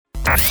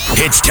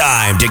It's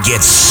time to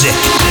get sick.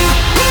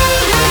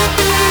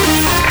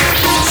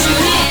 Tune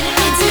in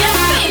into your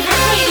favorite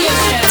radio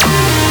show.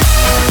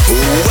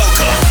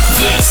 Welcome.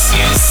 This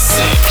is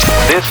Sick.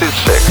 This is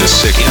Sick. The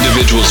Sick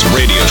Individuals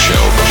Radio Show.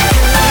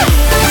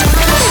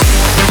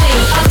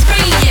 On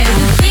radio,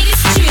 the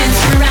biggest tunes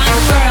from around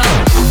the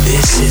world.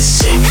 This is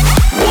Sick.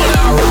 1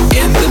 hour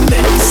in the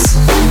mix.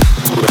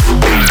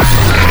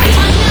 Right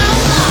now,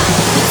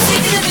 live with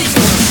Sick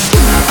Individuals.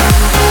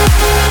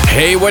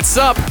 Hey, what's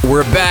up?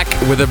 We're back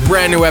with a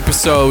brand new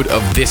episode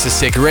of This is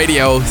Sick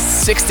Radio.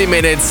 60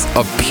 minutes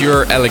of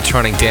pure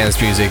electronic dance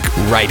music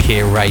right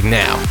here, right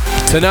now.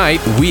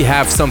 Tonight, we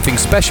have something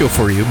special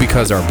for you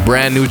because our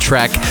brand new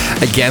track,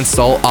 Against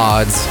All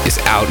Odds, is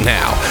out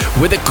now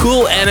with a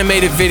cool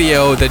animated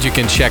video that you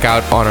can check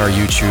out on our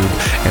YouTube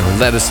and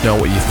let us know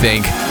what you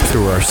think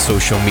through our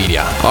social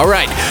media. All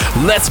right,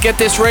 let's get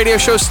this radio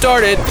show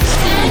started.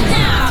 And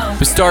now,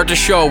 We start the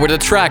show with a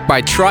track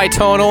by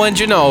Tritonal and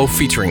Jano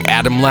featuring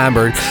Adam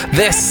Lambert.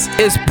 This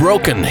is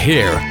Broken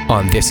here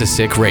on This Is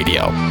Sick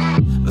Radio.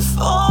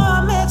 Before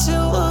I met you,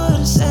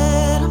 would've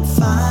said I'm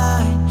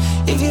fine.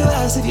 If you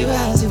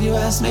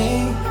asked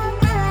me.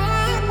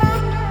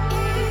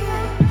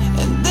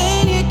 And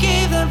then you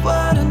gave that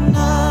word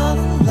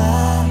another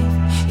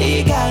life.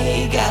 You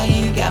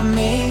got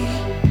me.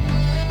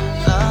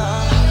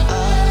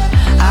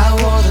 I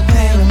wore the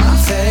pain on my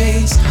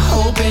face,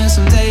 hoping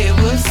someday it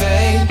would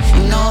fade.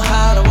 You know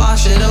how to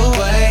wash it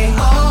away.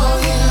 Oh,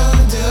 you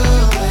do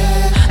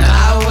it.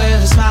 Now I wear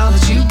the smile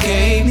that you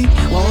gave me.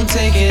 Won't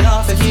take it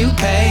off if you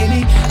pay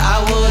me.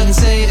 I wouldn't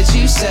say that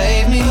you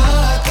saved me,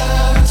 but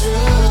the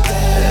truth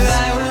is,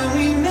 like when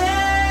we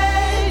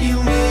met,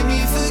 you made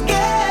me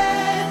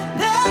forget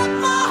that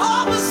my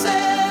heart was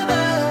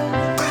ever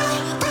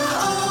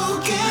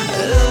broken.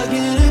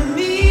 Looking at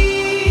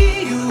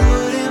me, you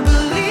wouldn't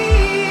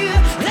believe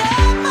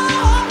that my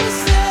heart was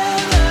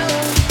ever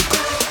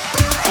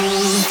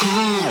broken.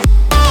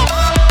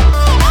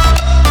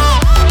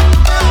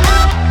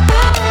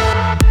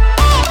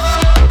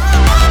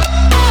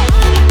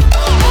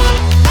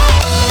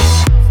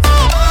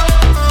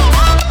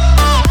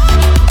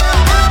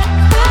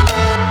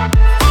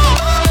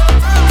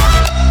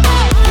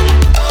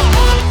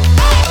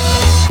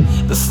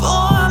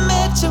 Before I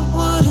met you,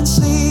 wouldn't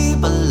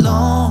sleep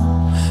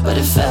alone. But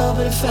it felt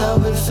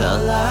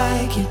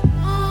like it.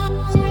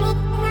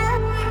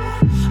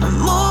 I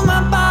moved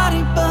my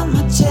body, but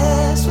my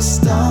chest was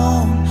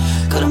stone.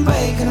 Couldn't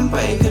break it.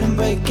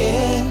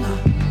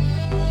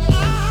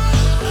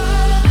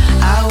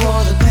 I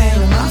wore the pain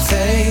on my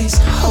face,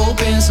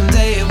 hoping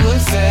someday it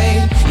would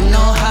fade. You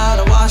know how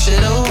to wash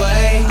it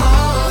away.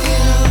 Oh,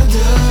 you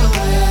do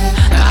it.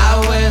 I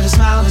wear the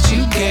smile that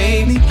you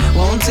gave me.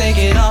 Won't take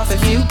it off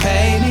if you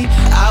pay me.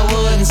 I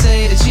wouldn't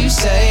say that you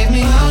saved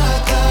me,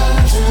 but the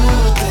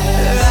truth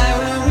is, right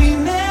when we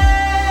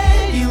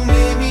met, you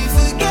made me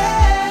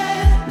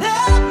forget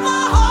that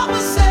my heart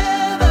was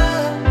ever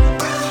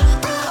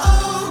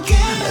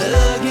broken.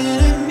 Looking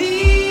at me,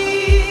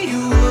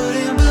 you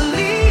wouldn't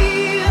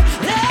believe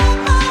that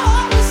my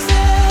heart was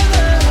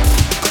ever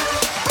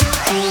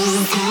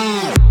broken.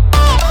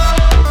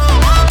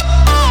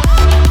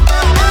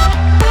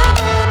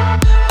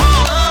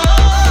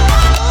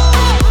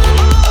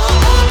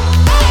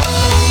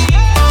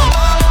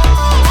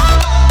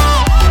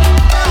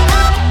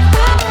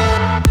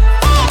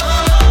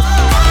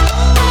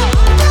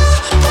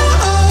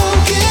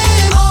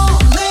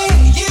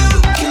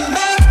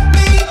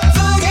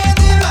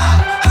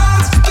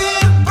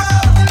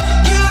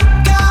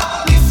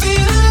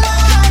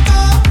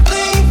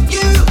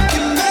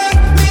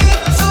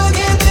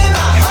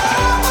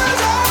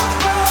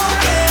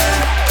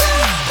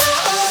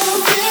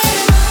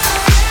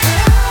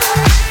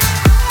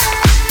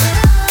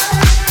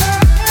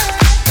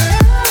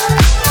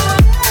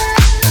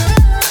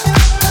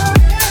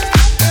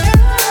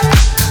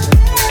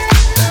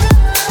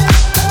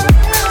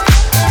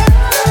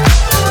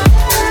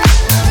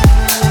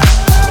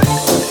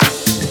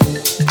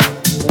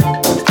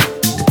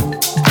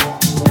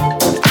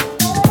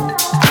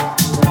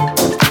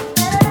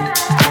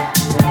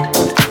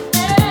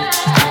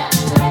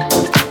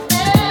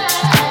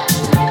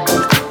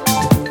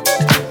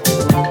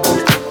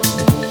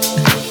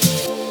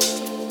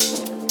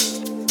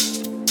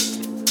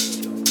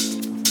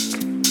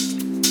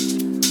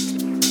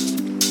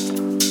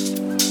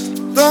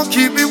 Don't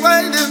keep me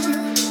waiting,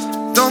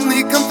 don't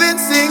need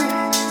convincing.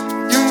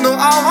 You know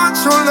I want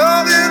your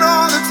loving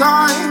all the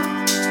time.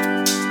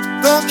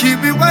 Don't keep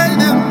me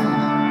waiting,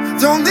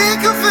 don't need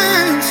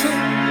convincing.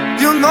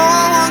 You know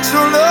I want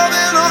your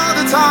loving all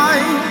the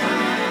time.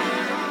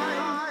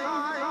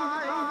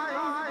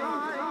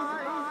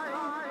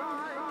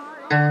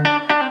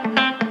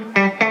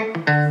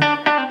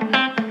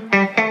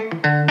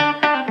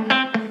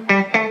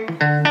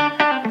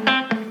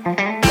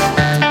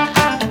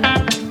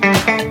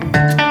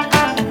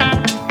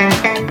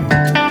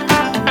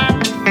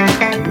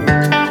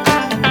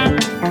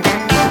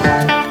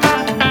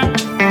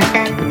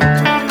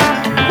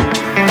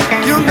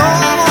 You know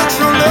I want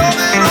your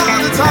loving all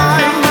the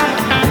time.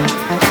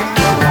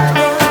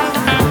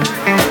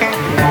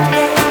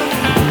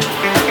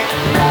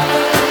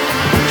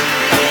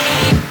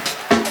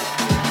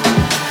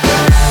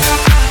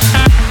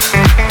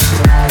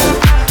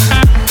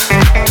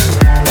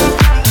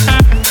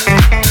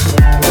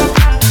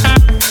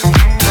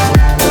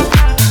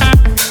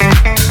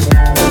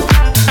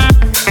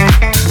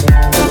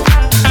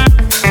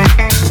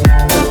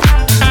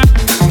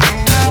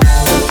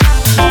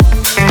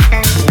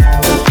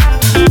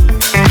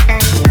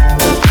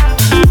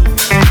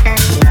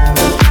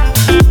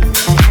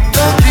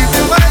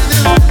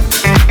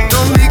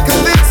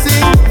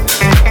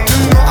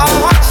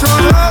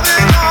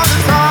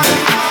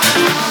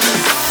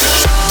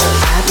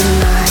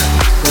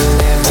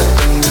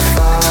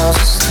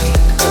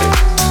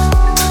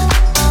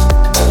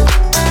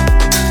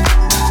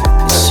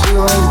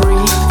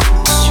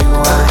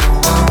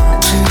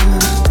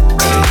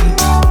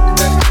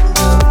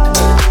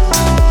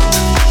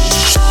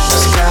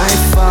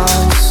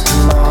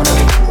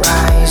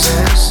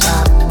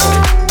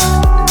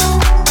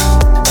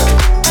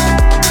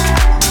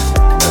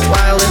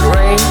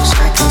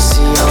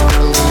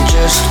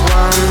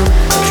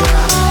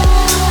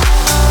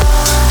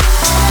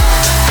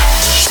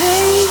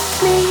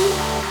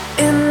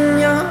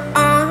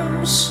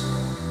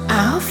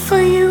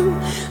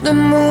 the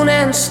moon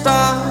and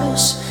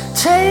stars.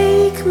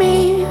 Take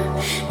me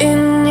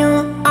in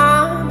your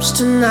arms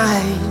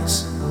tonight.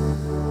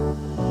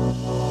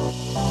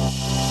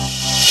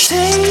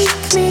 Take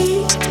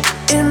me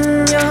in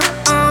your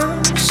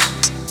arms.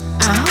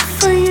 I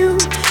offer you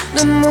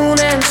the moon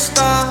and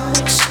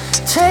stars.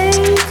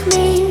 Take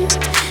me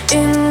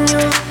in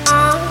your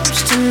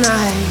arms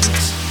tonight.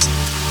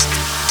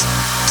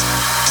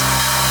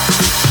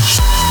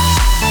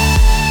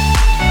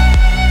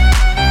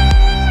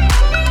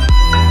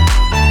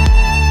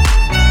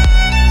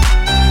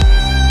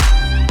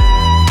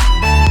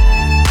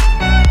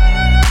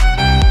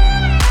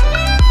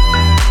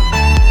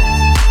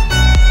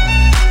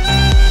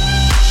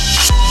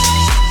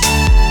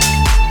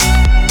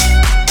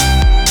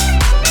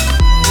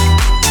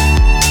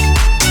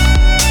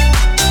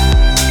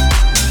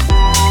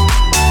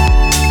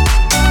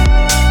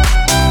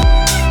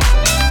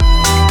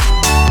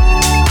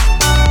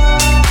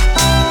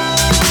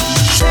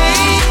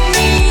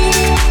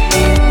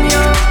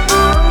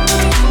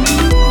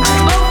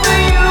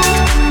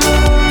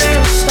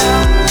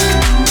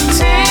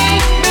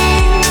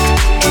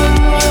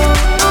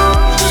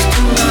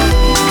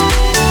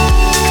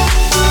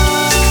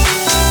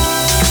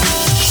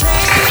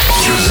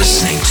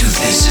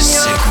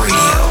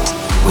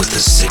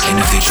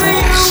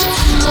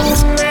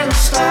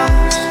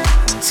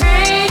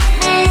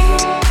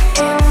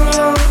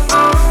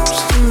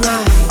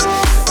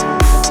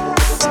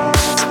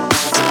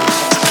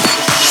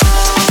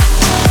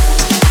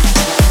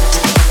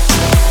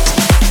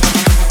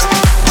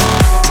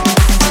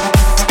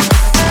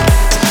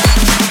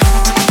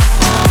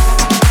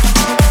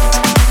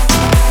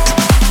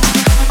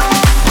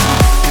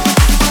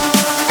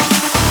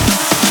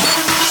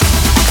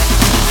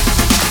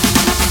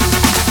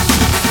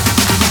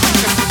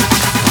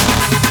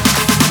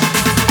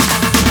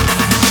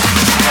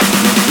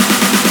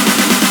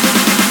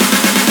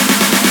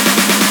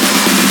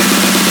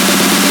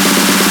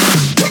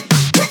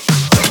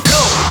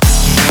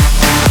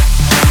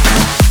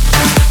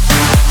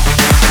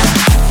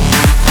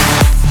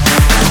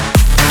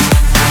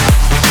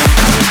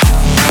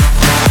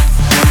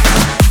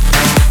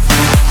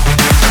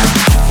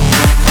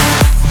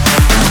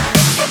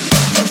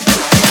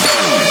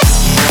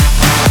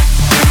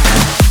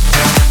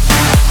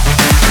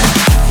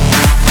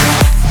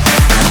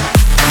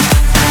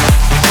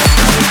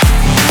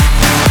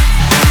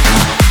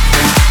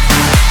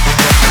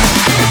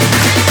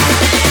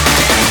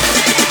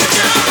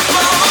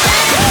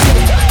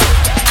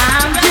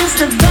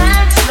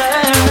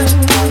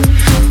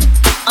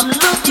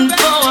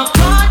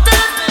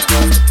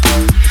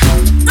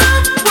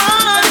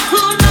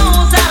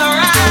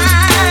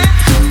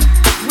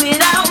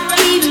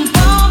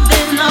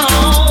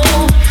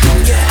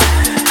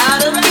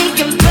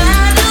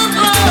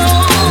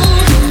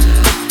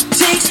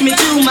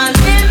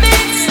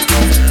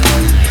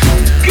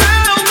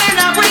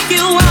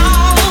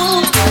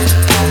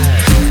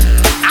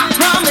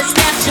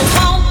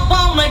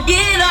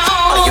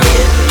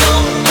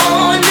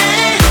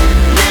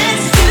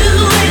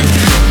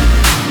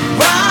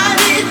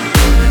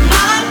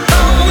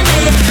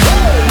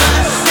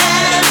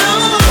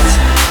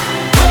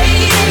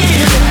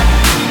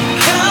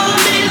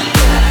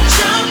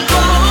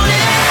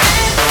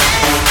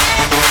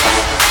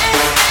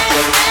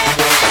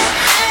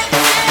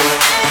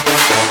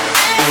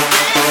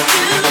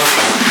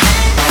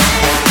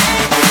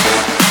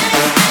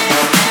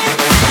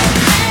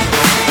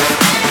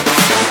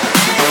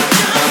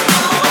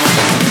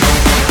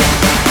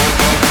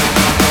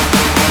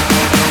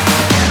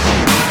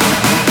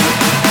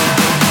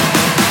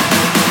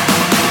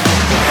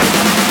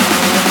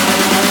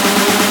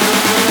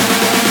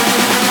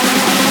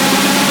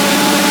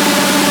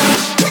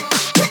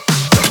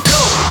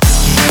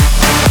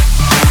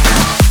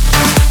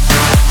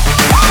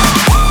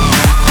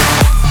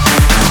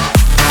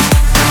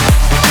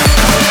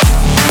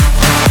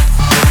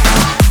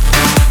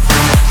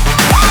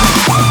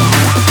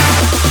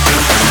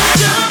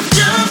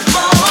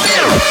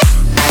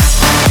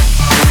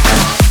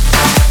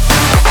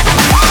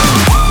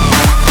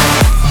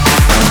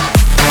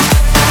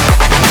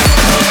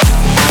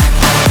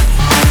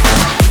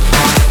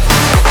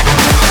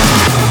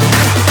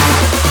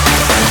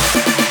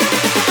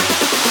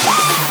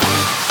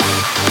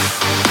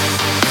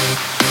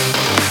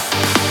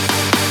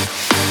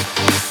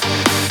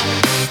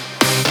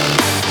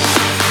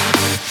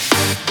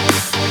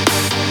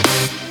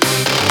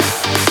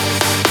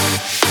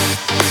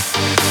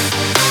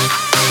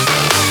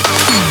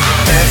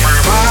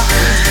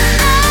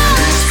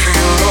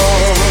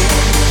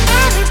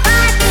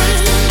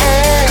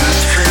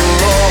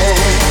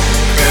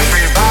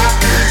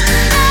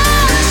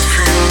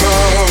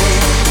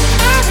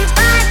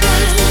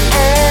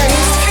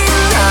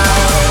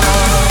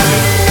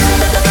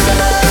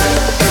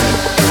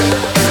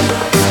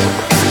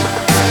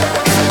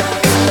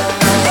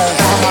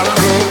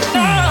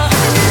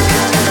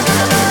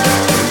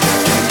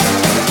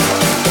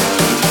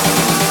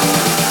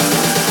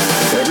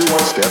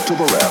 step to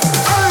the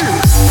left.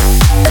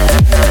 Hey!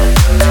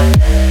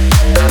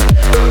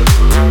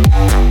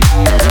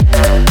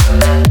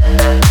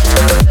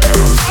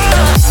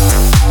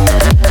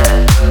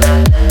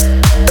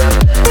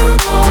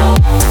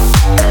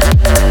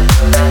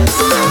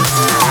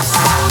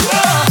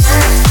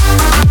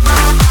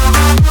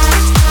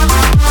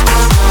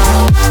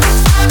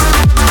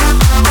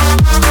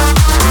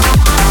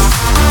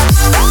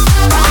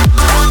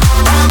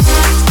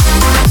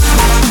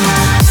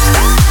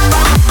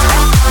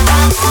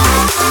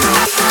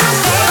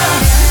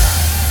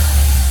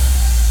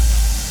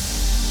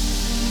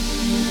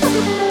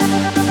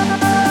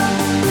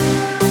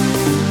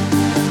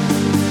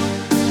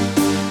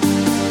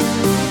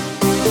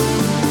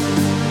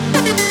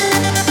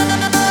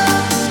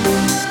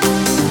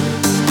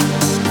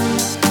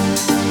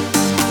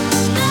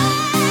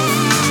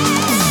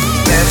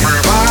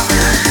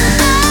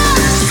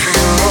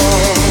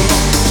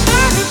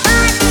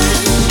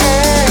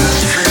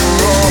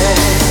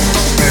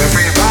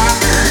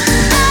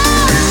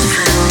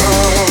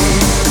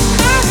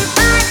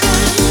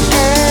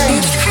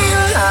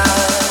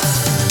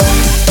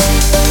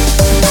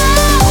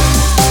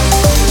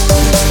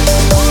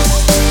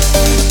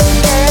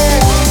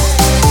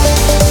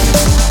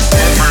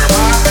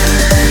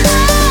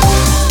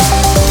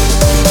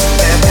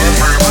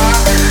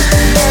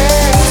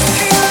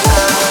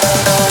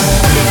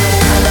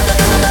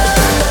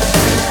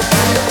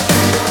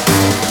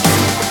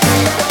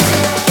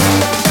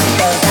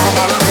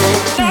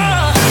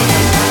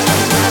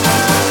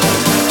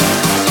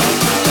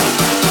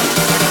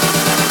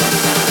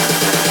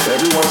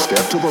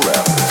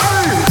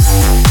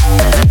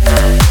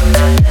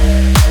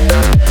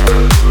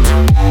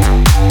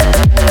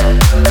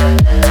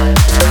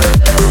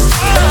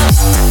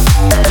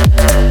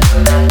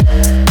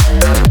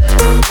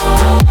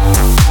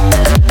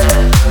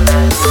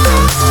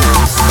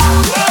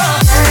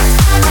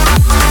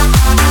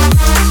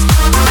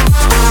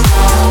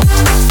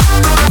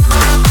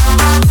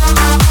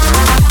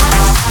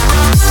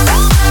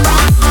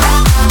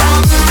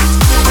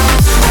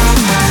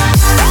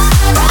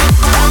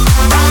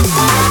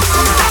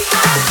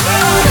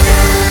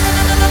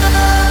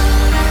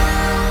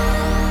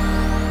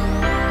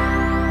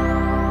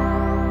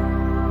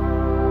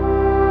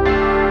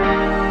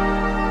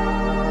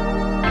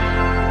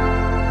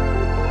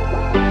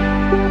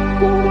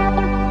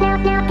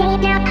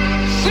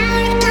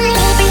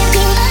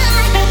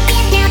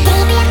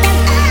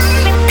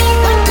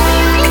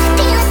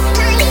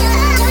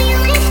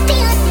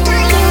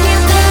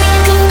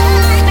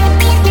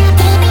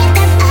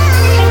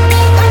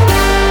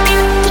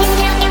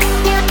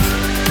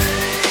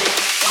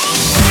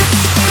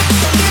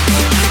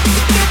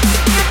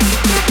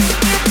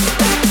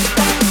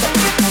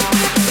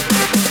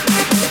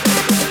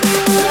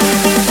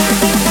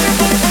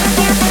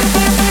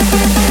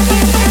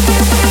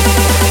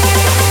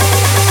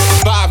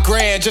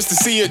 Just to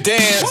see you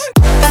dance.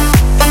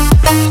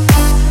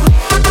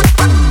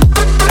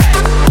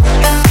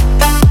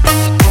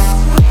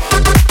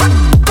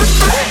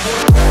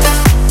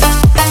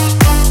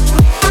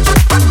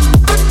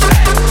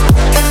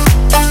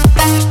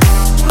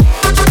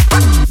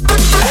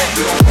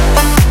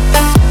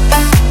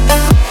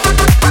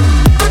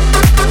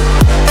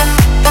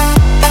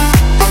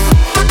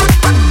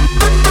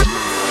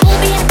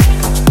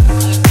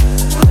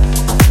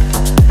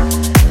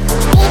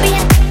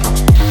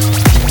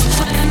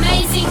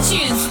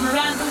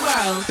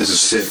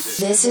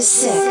 This is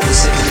Sick. The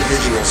Sick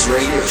Individuals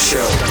Radio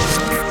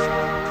Show.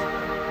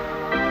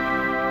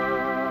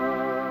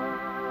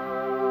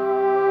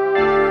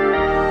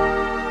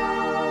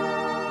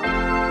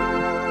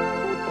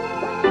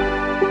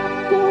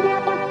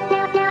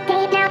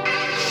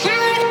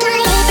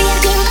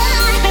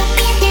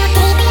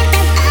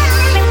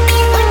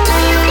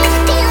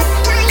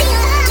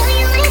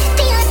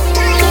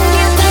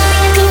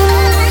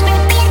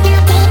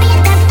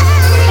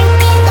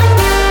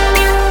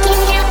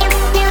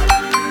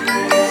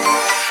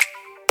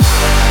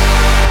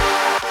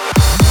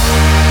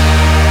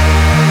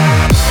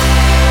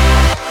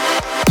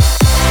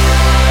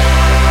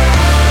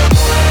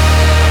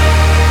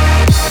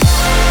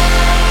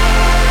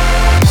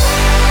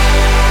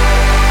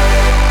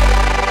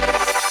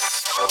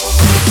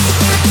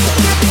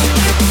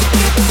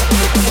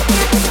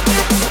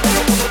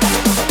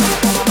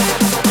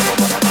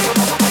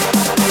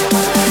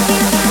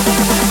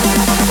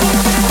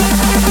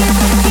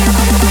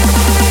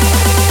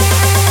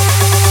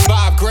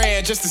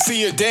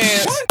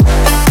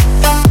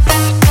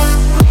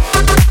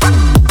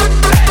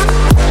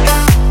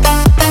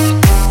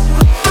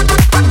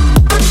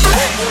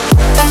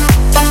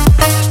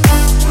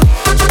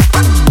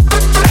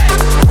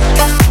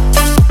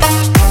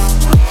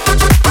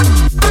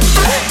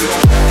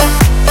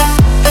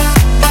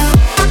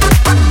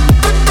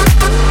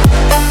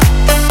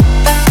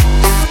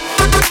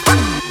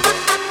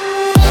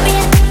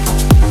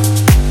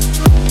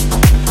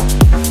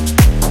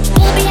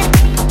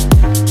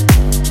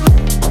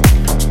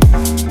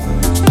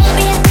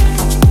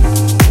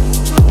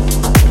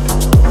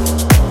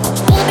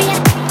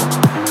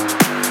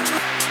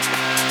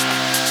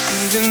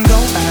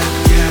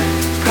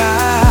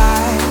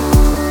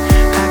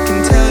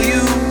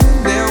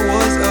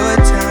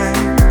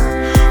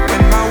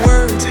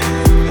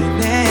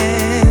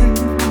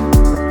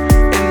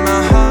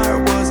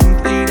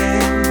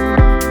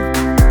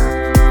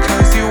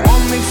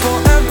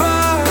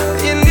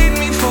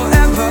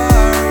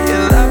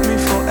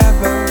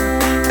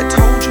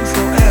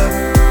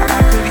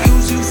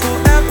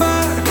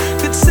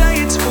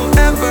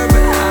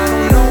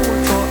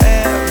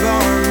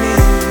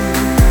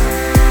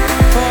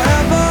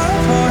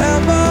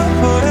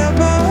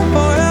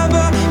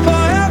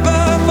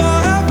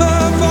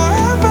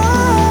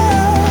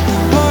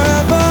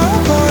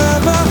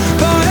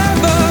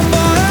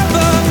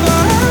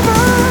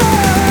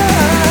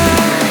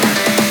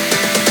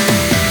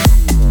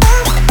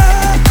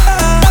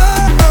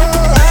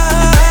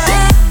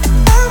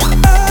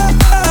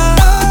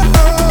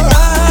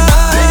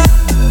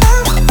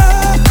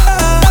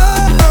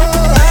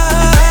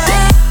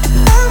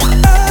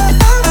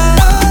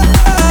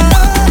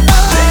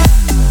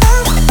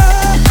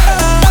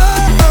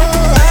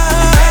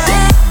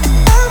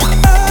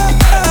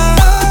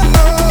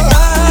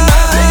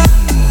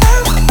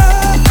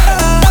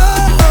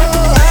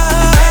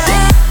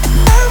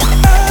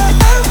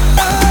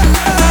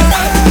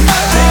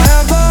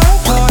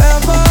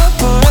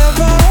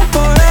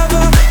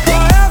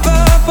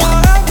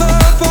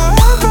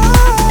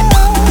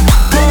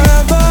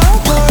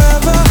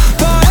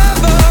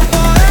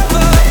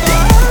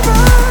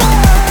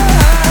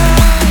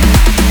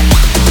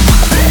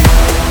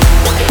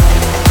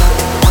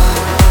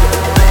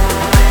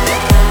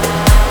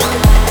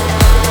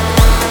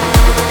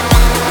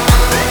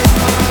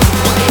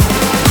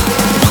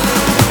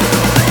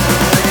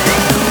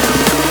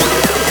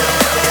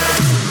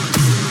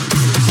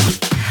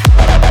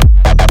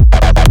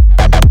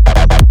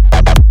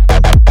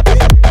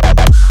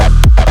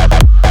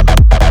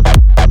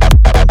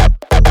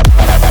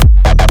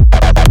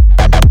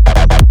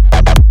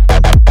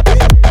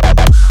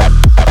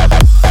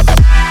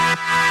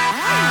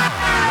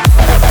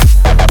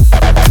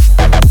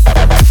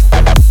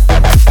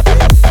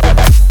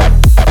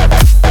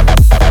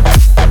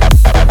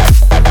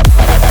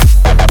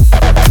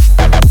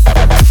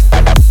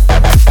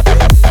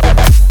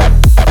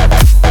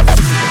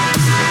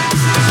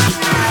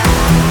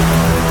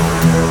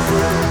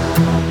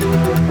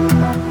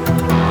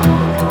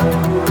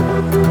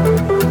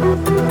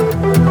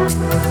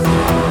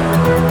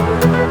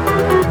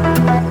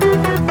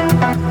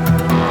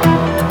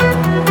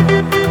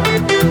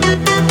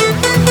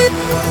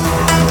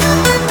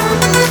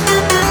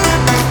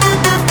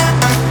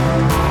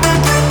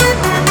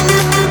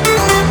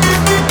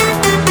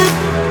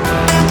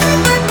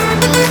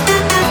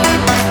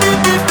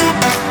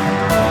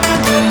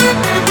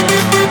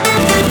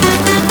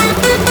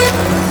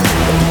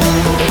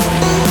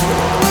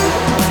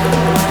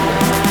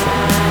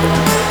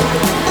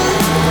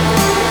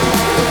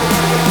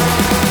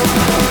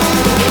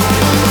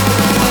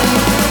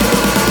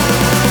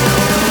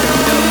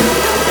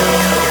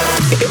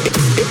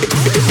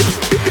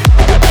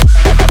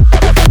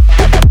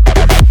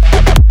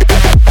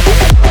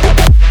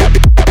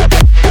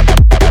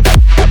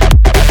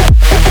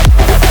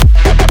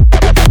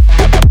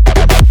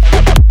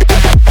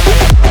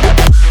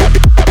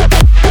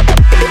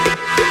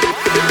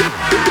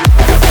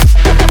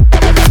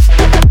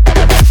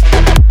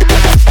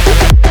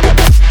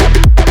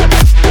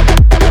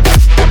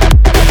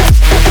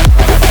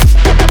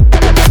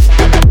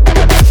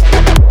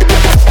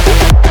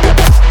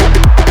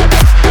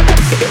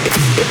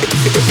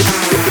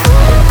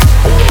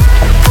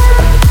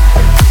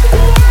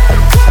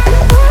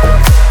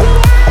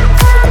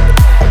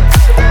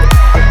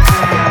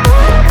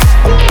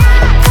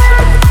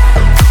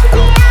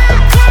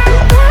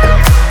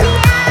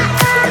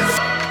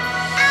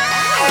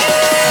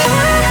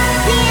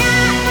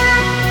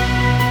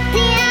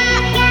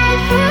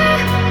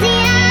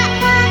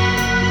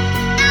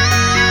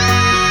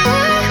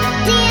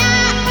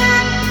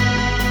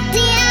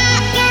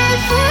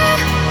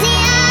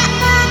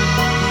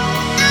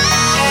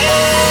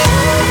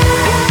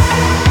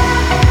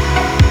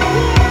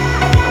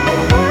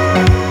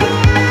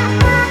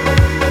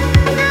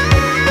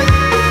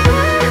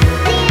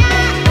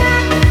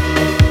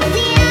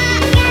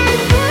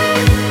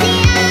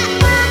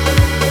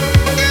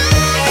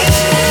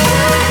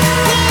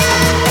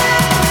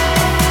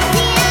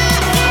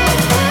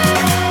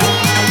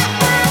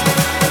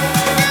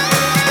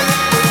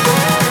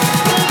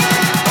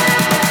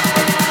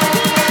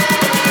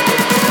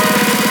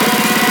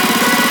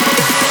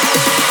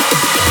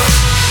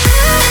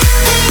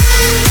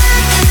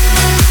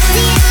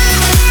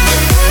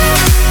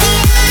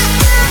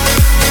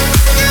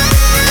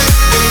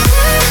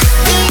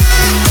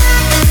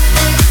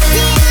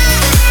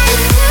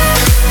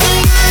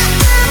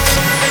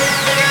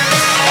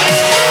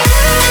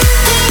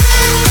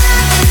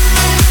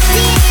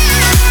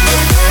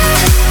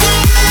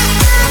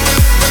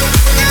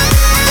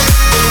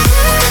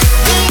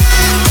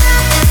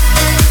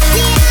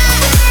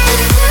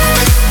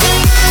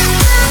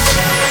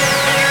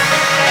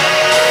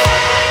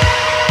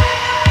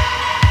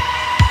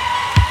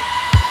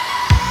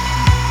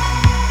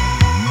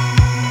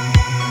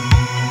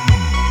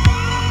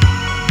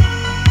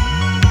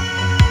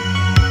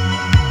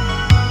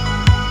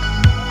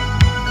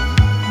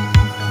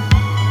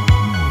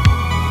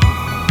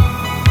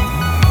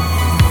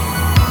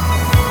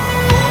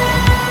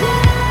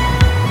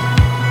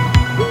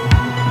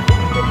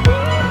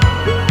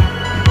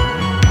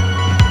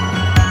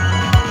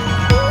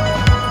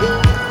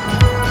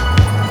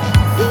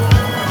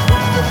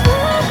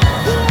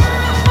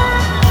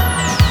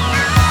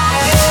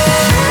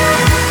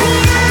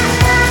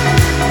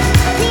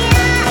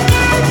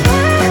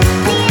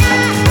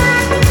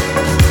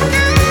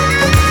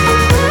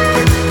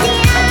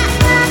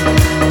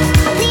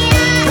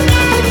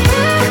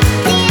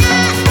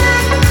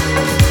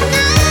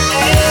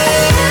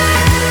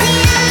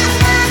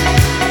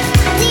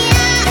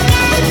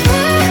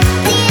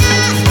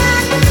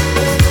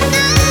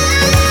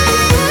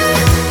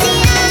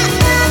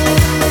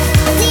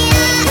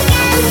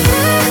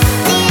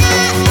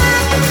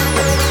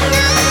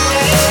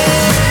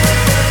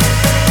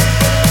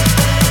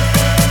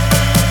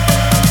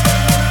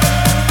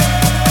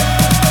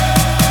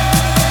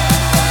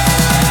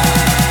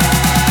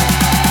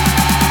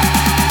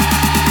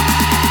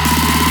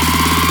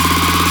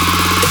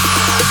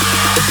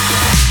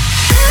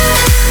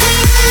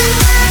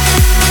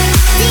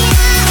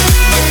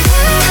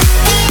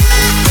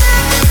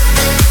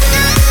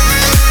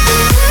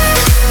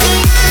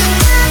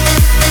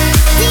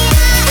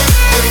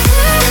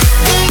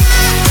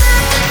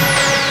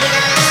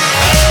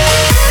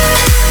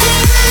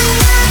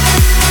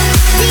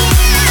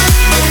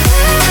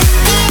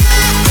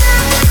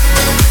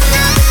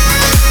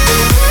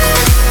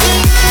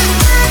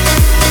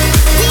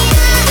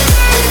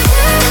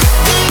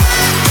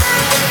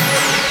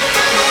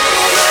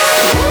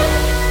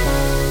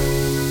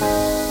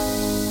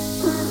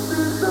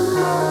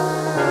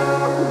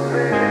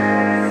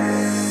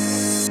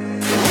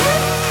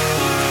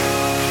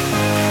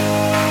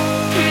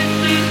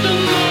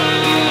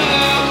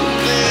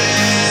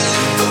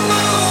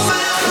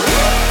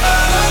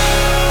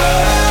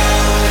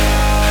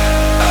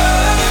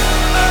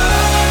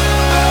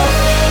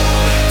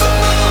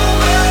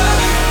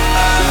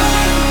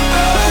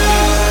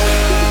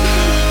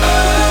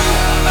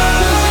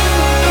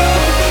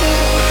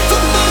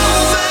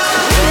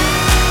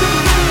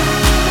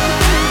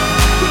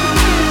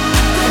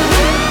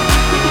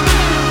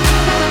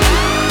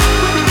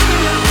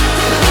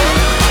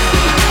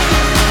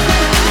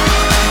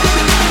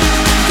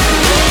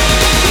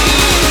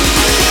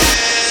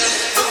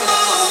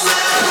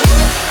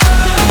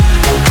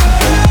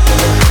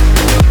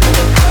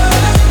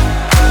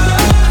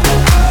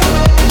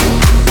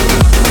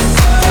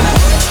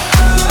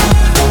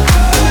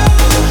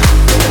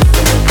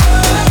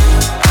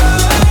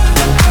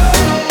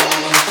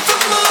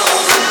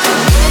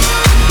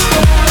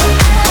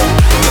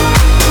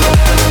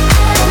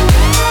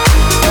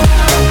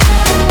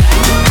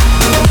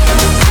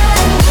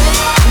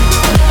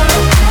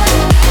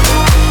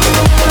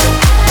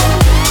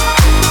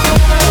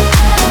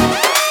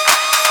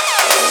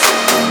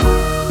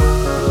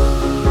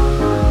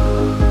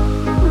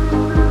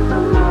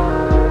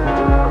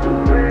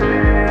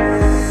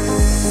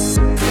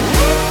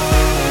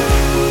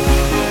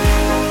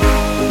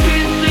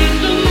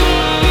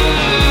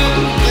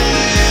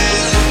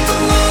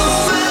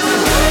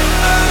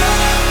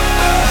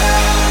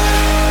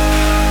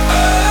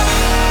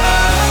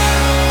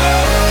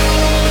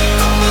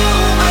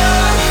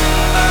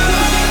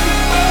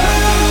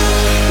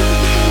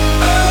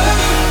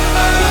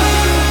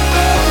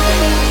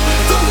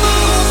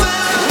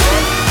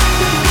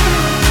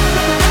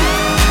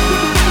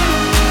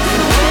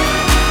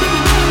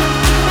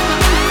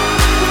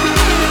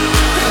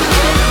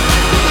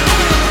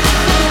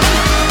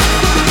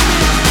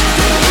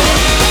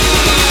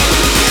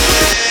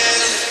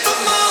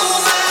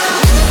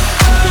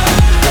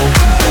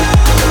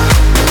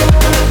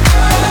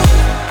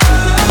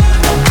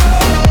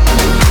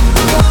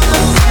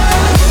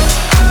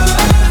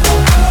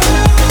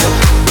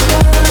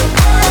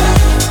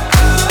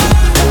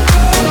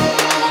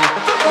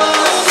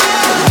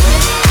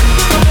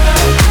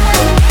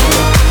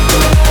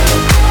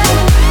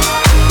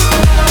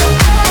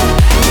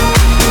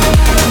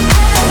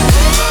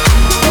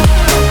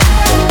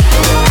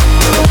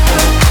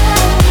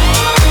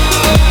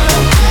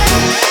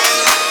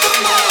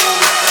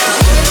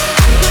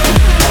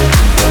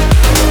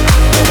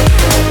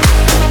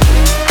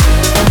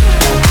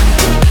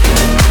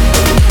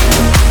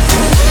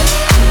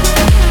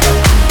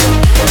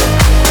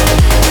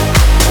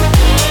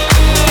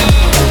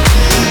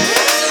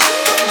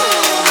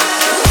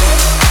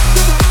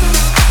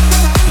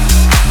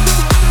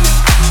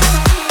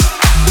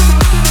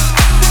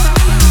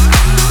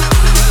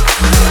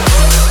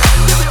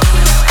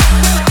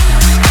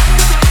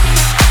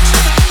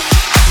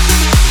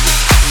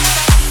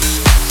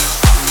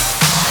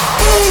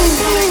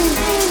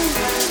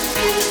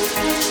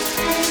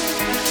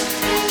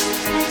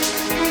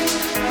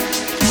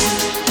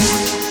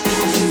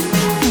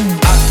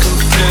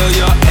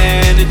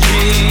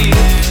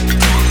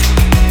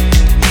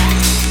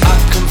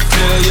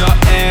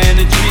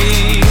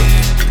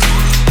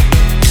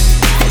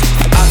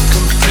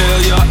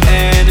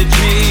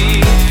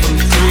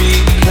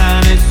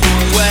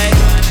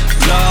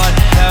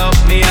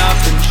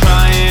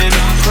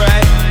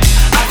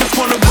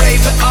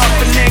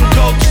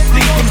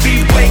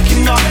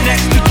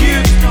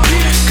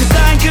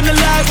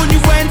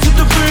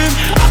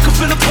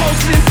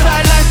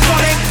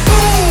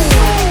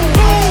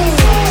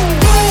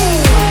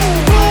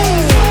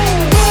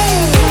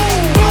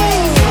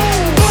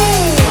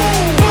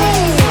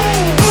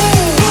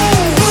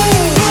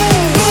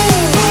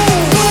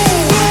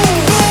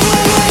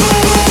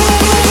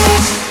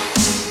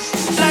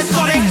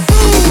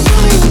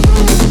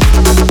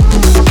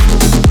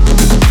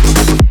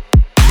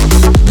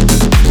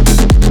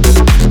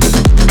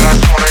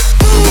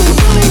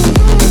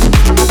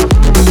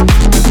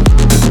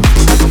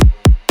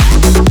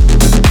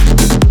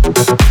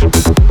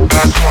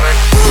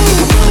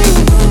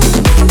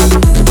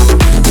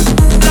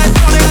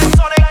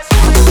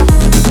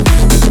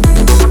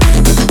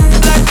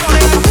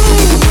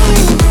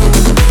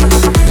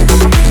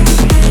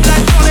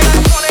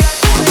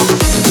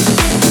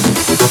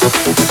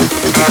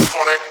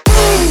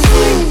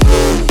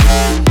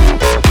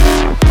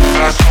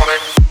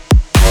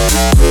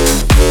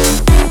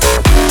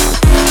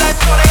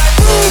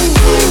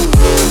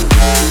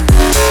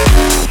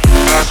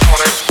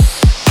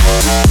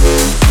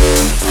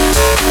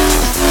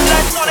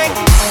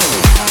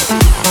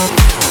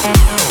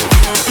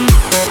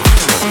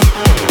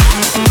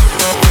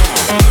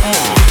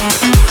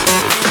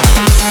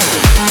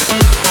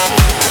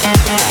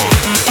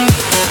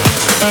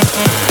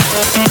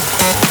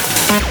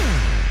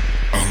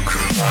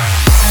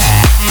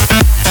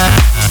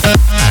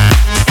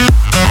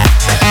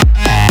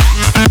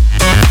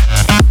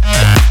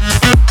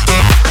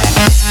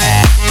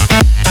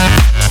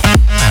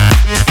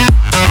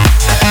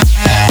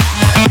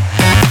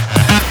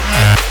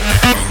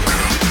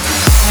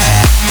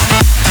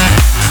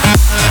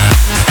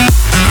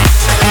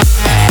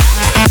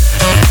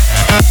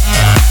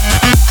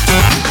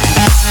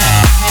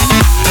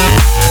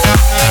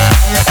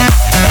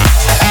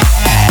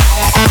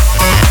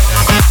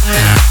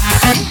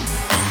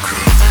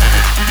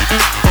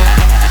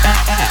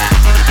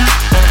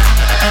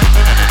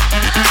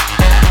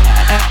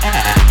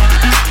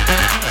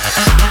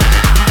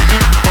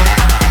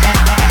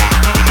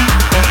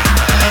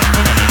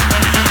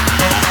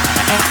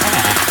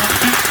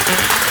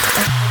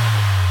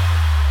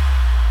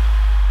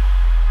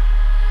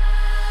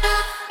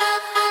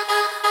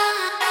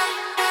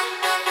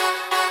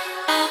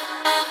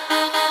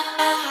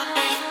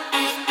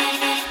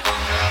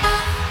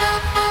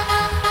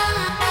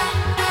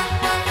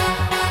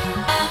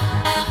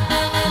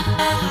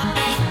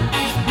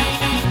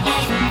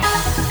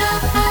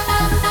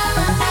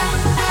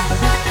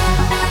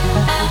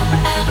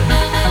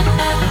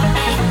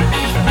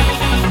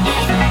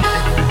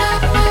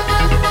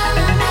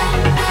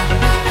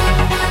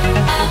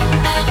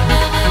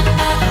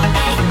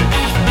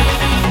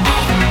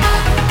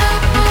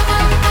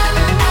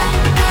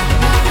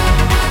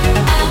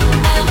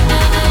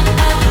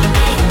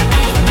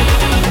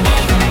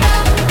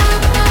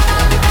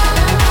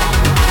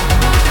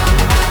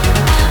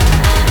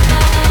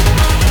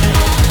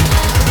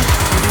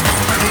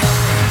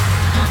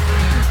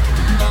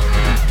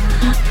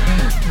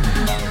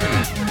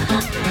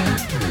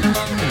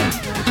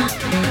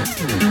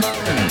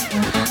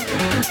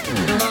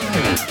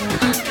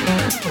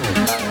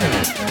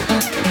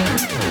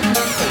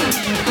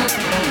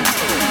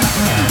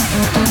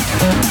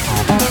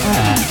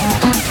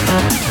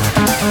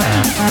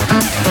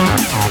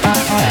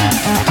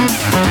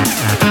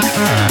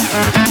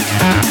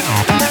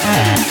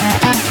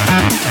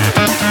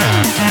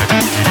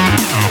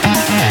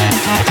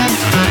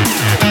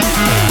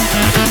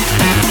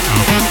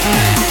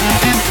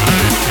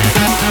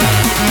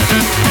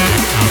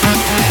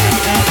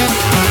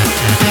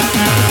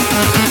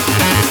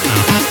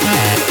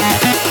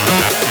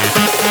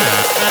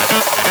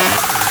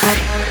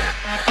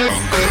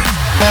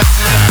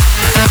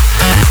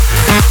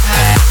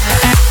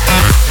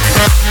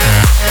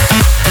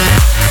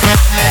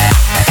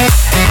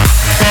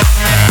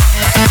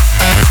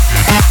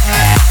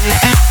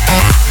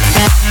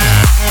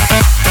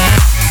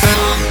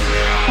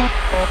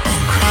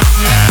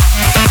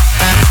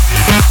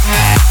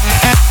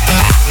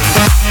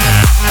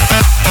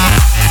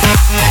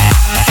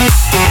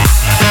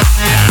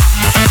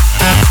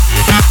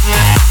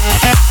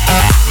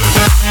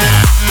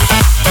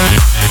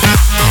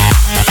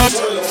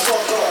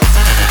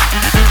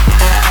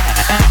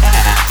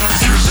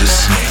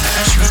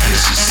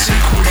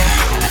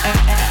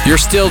 You're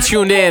still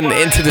tuned in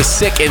into the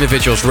Sick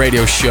Individuals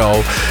radio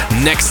show.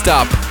 Next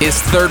up is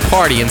Third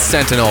Party and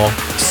Sentinel.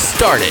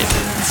 Started.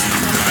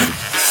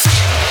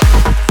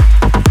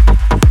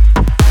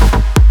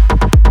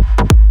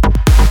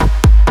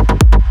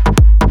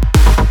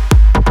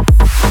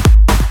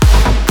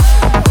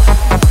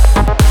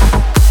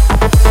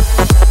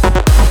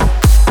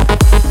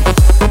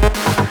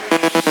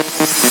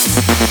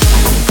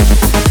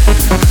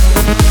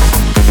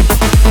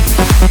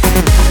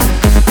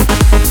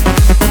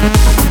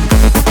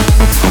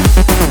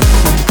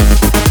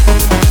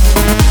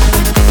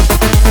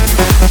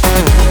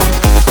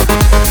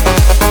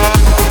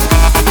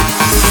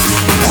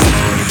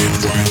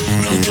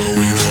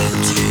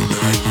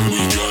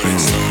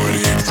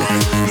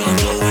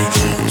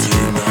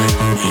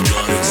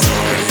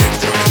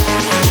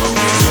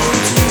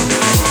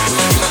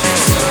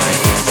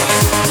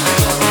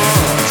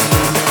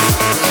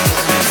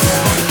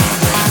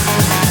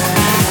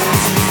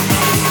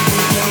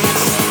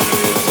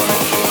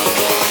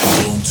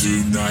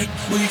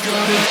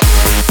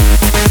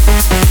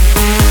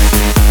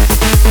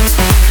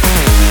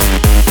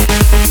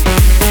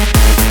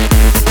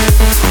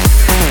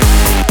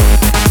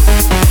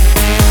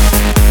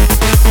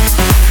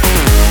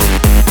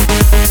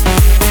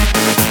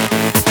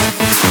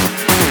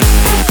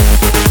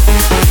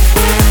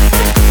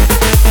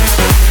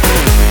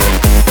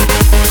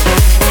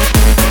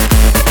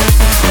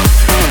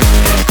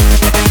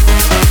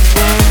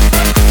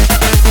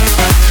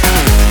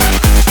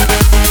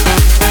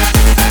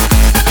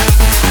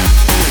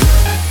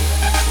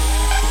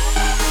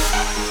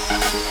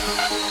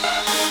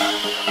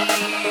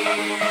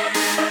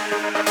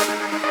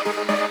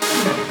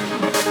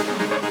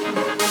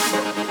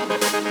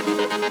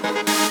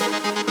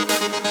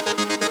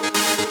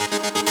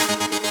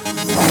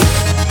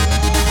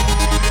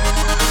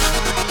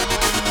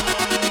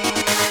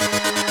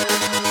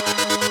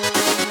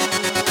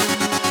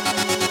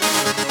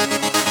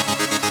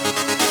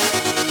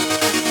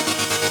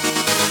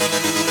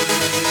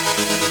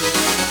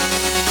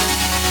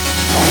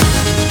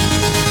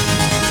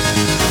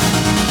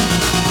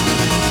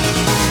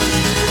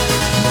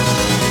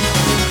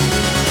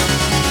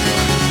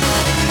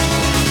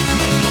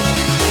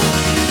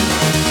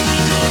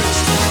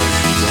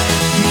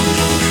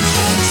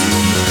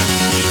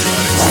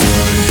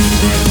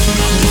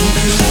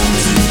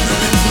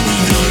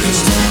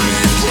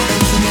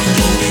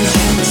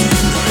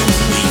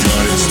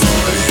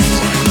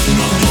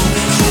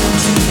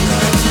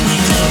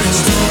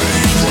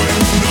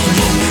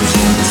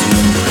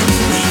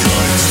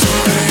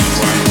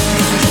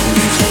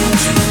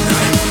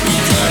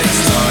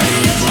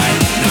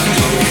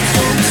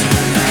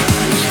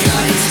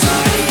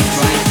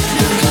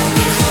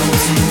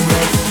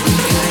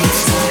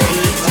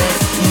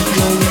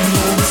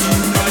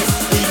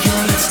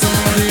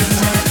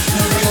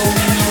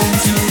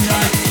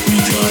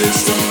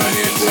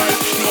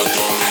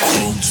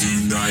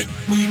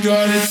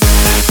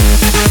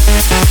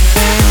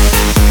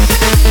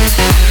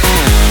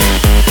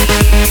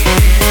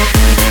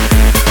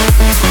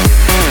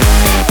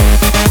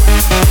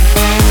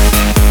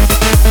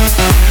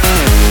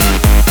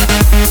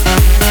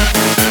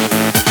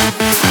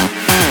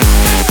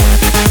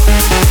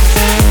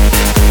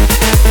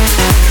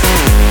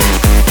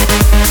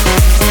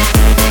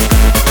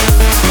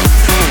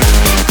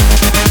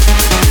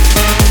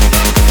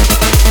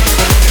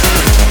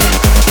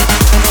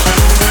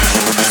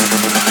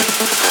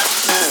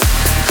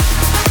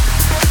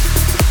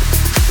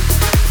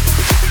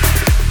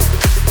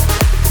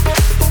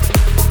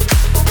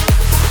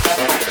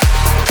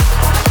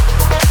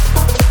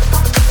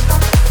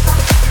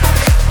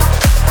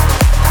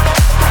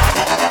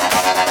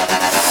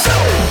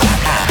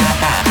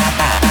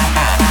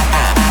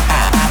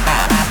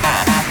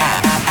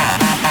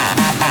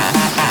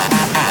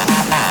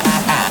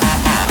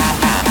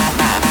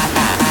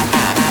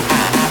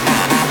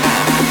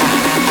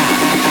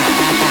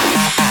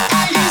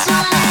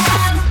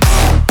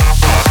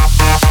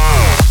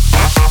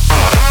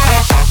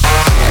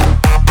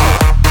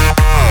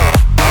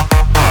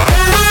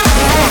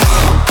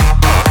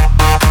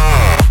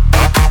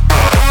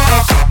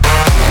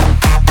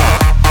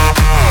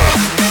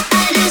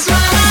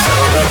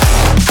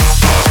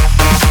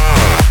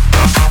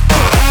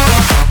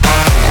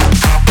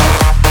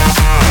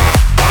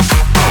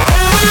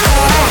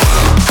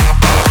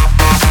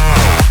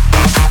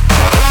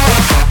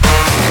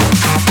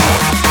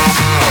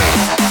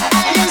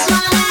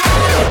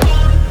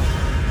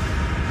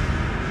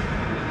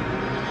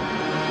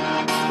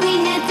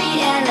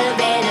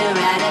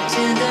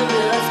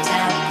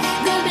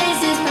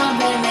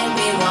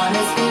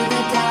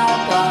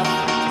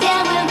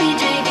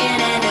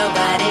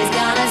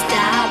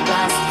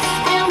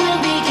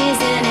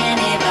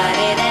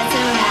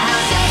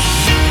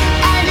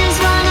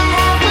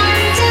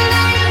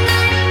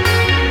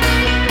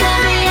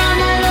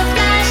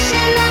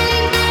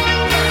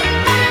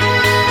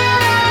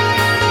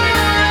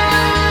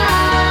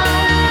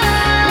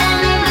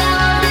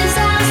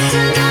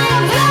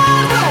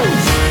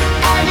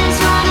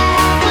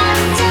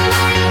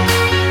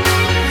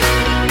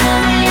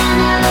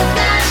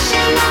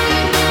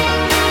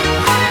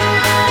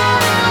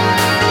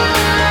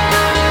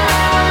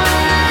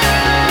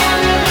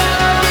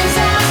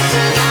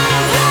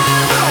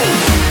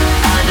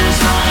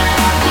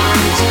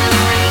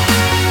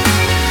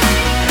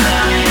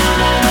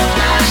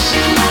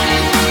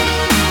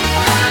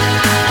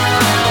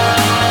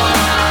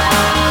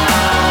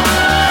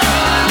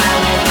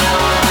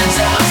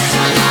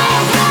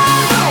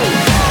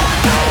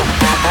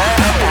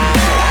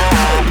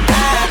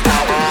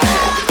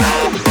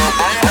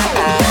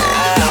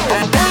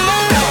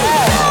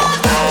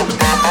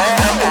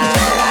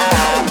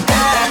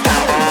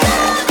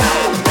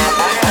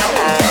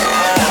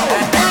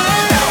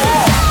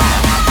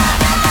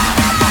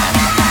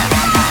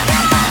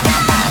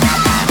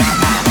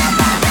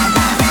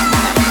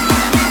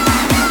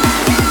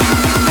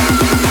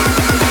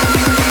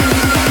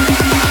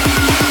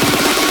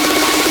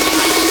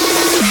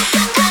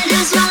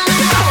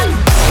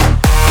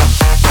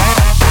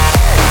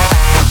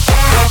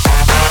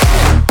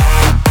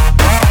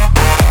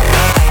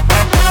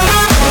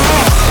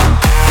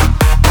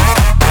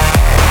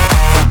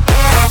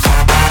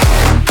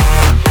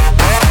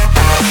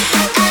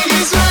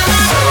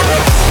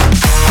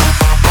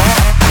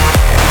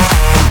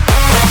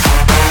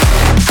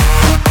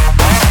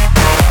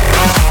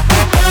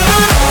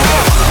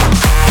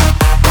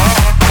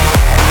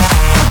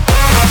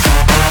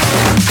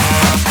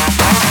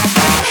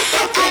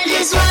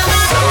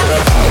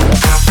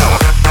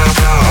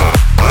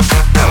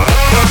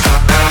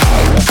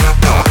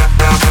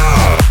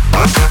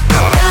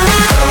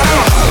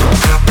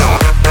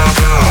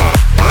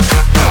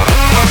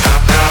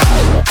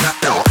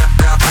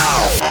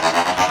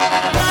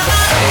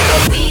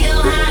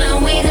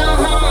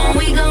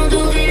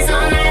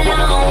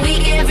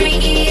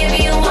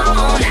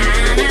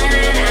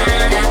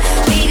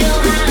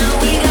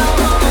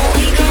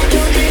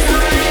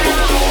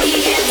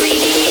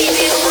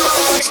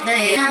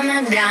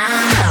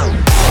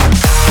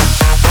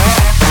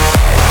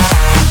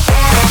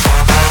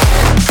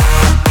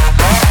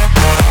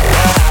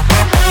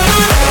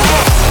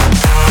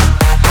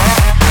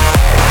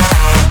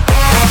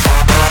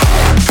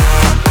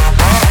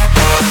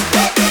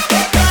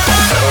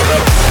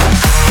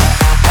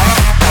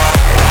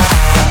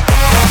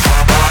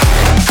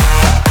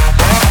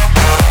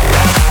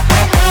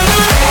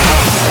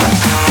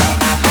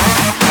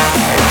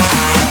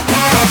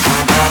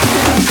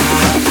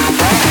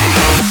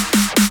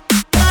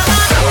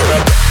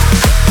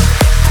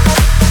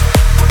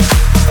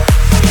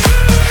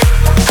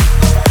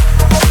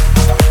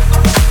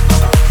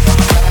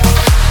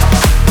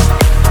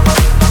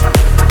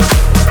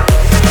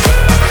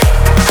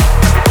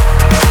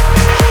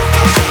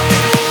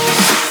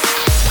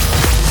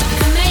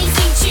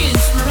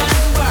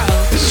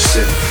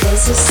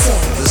 This is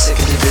Sick. The Sick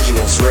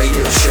Individuals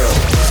Radio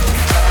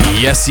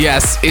Show. Yes,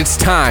 yes, it's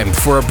time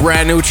for a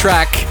brand new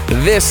track.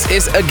 This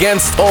is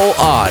Against All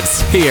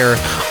Odds here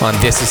on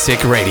This Is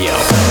Sick Radio.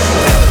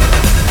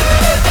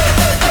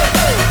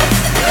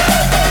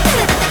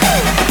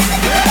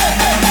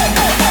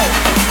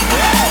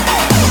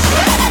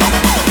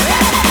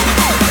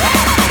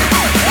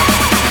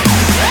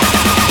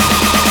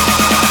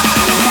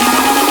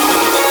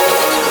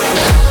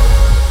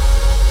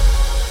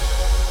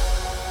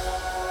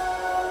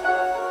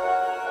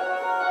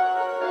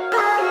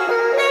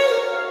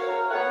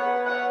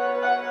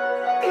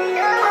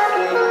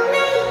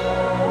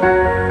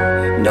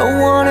 No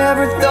one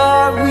ever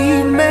thought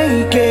we'd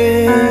make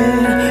it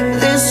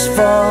this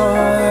far.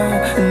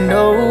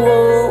 No,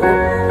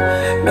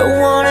 no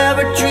one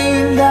ever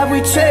dreamed that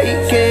we'd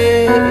take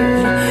it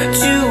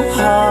too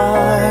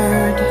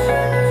hard.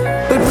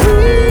 But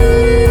we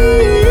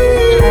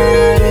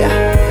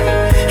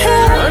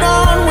held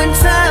on when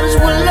times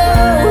were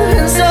low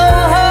and so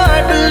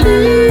hard.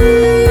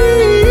 Believe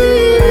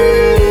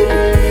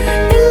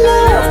in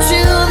love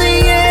till the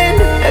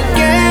end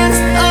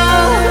against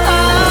all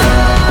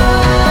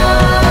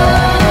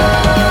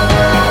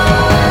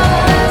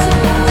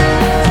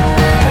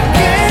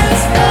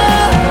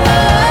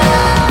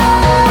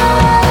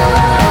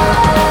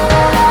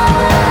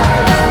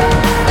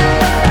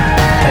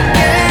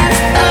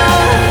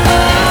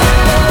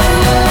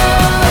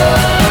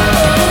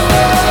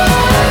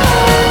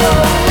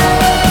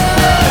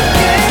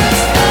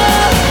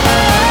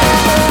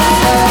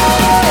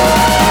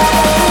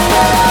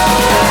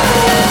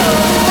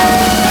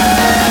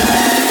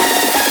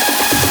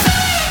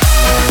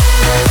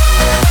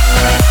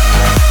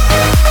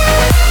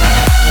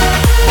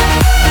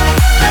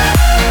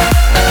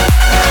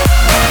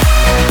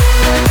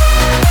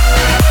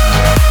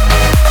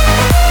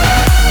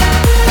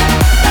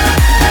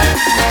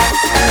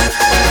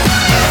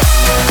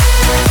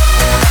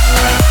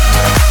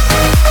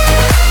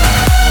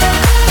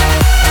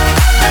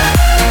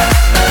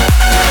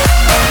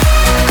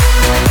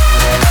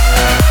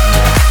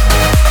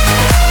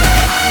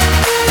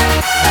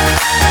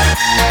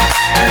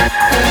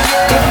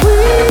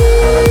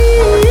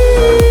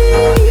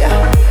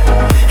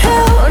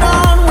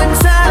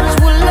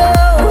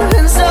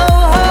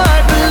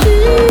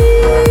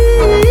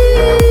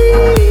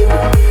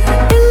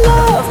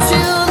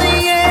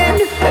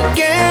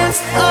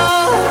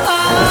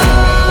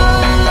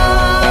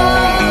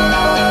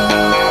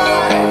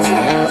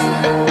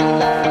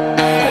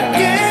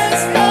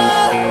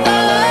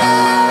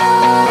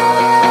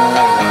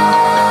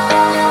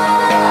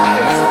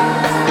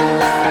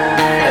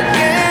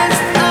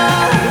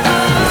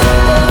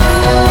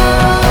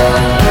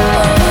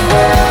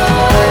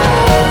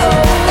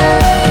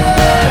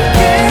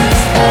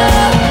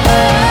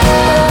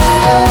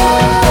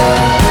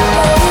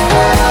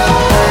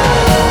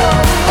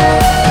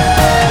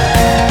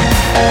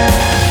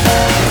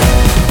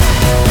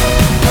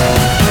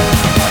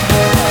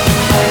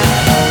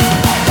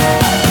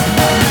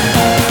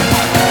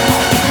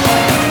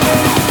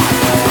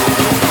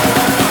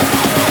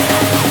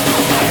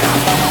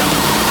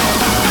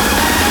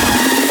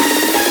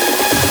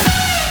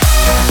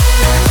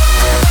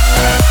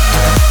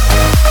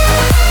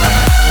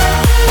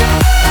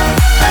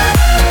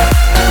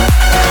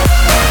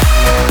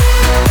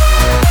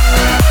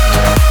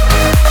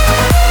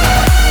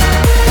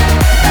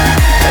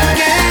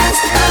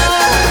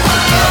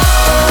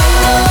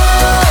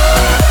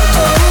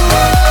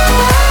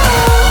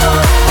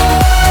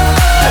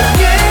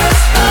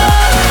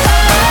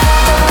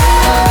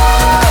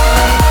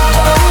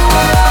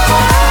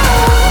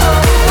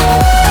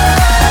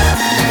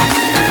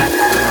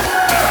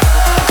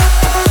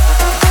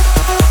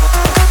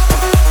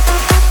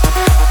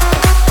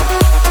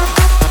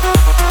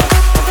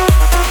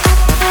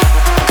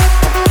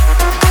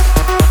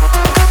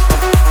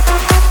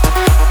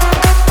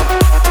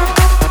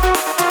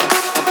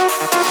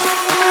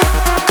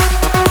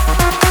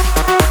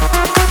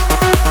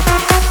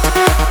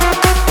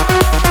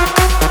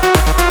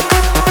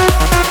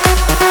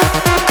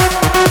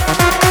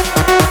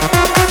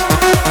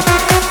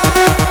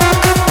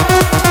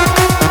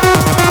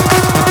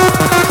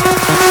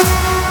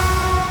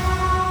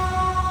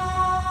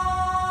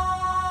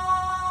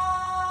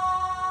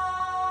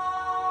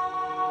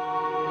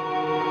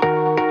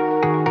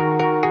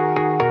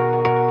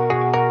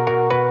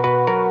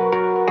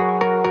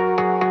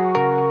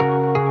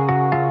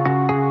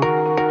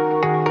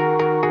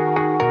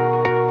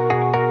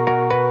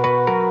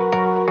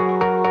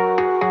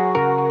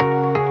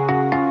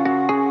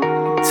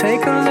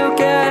Take a look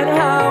at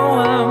how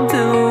I'm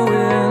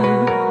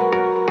doing.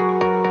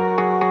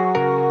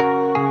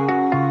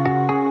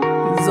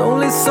 There's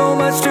only so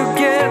much to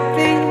get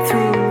me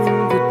through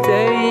the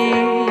day.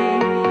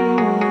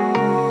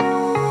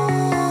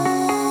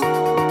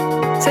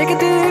 Take a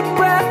deep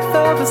breath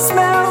of a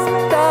smell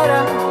that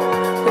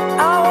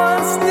I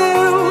once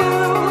knew.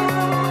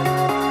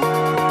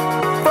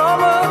 From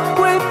a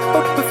whiff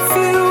of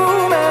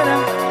perfume, and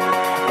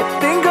I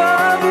think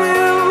of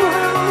you.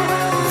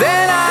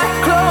 Then I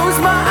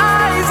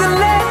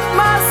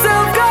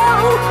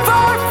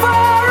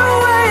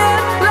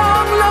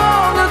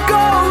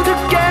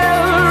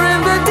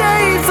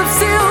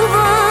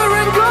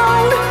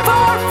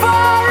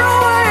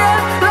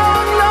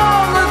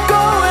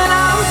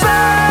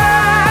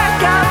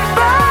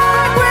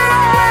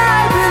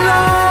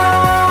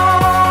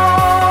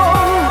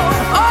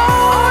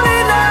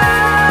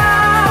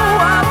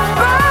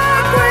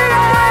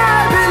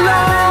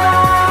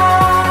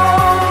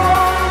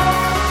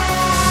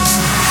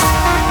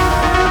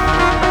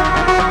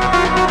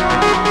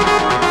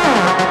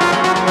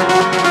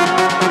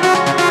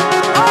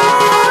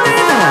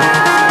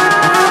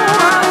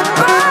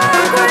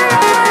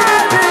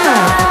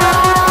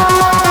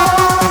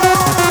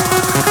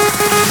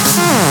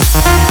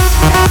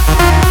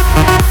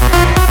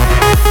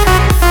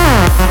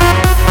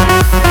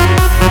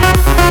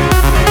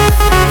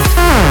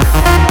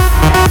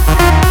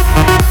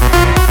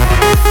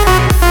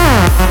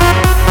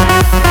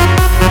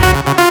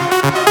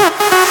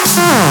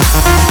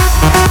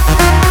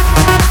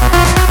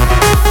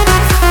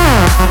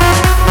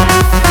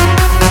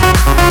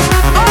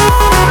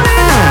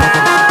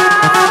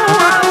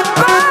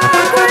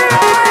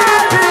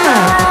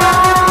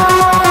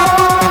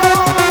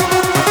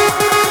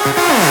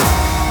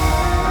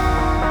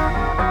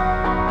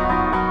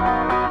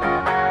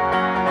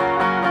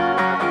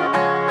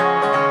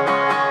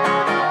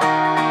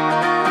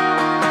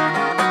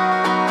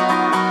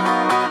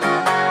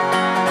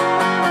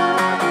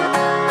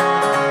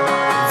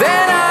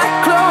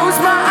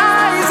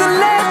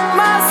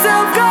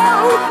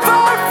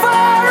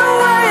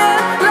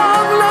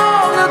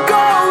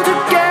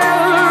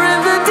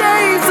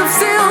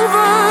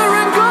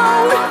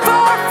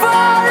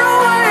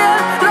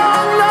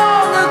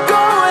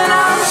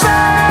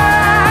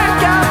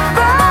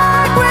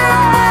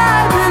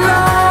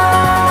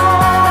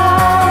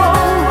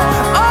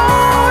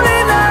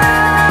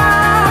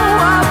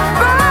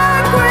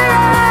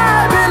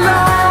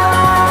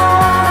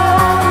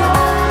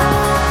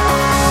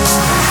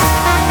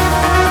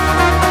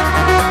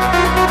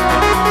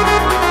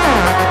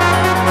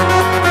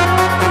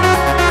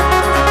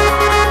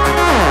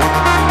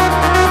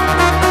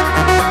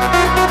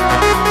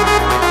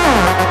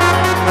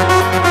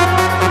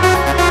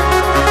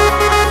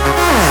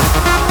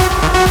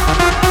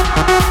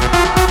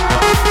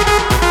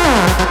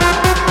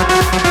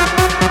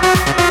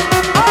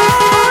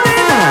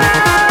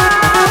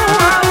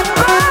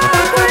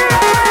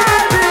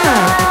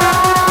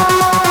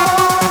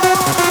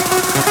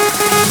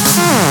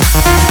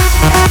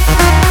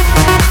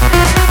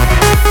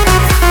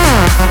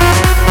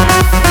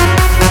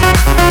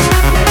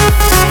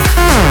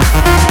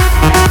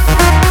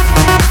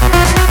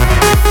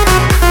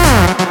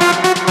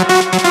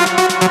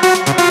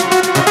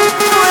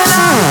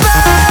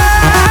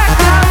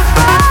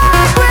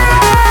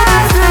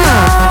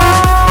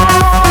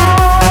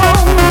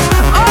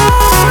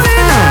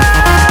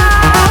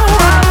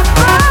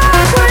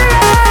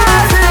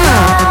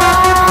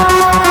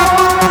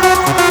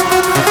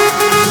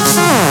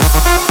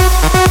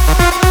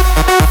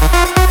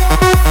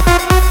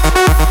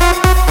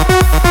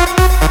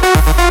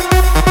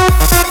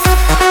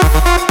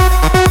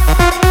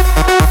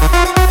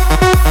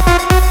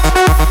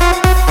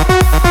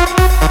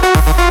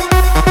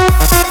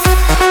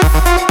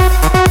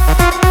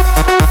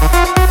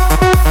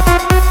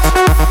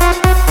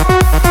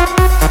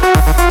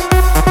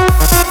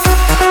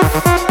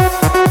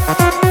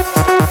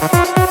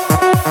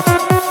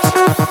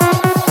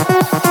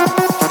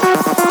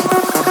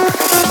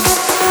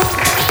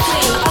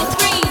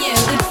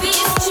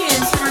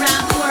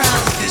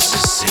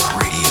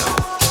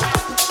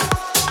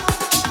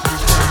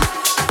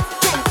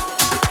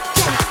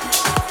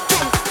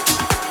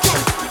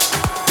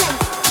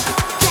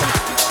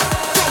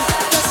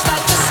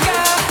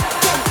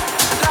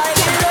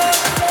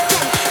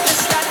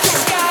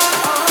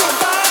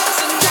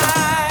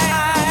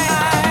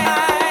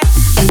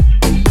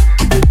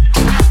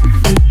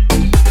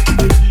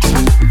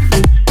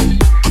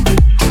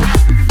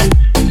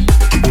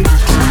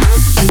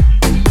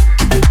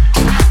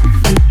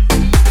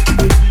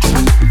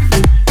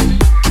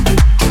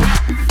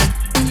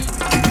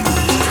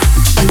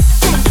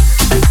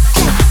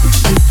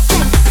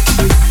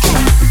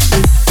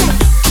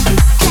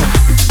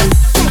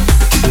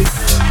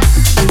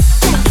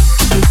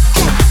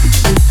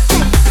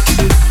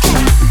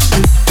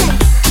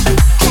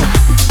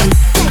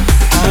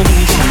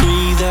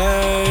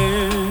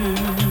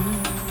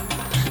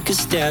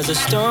a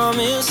storm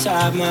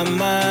inside my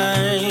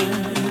mind.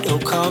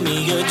 Don't call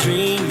me a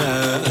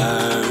dreamer,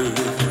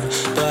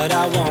 but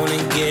I wanna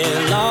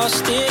get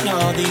lost in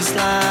all these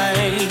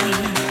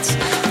lights.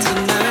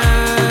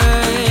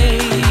 Tonight,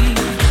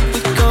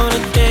 we're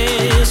gonna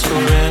dance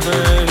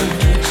forever.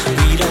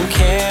 We don't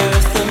care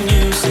if the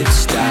music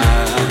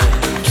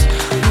stops.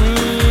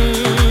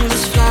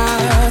 Let's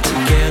fly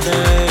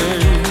together.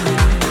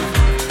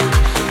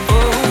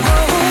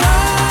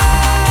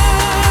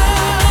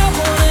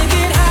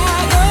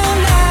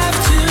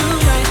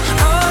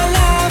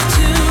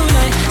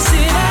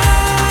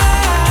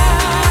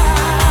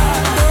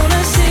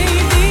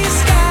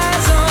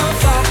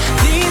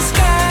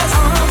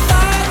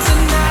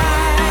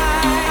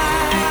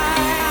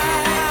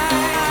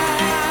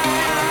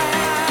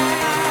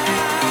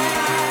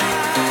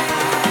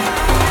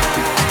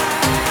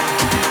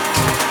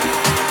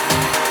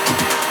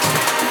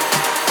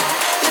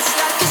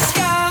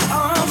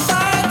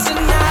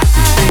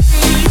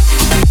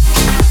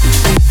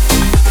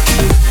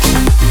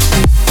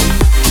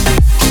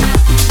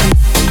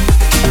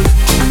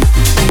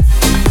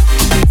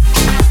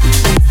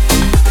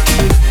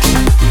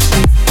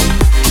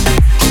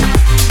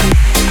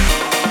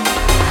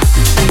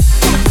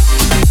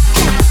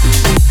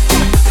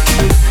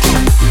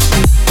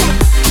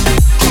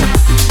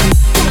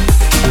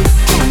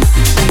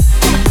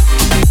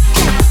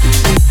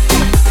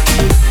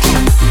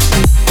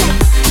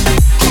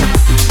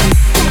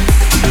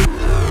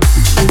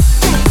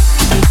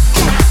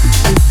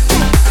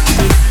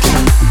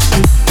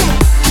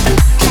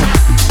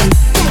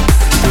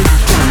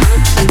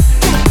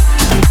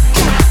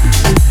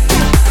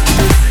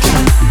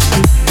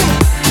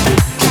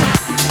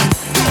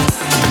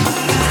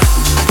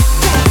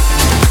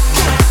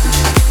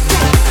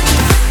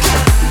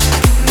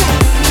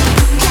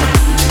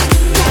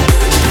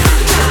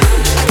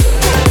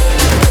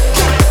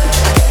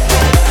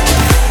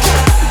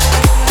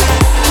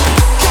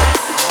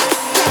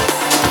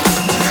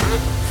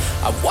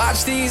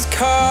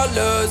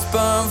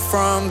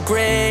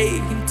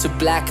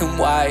 Black and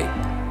white,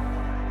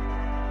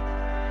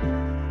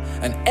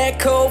 an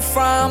echo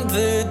from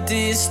the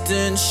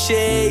distant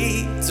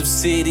shades of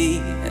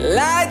city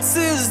lights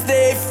as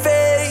they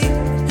fade.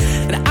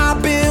 And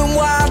I've been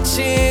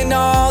watching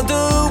all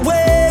the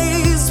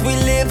ways we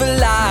live a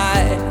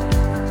lie.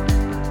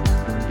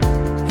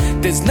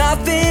 There's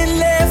nothing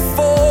left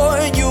for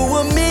you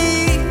and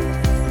me,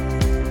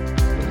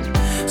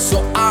 so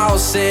I'll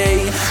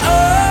say,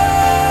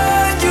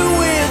 are you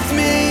with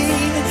me?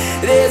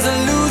 There's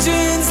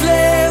illusions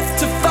left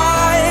to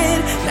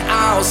find. And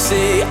I'll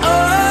say,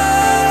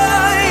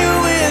 are you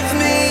with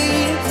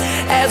me?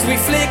 As we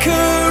flicker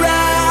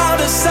out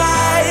of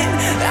sight.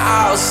 And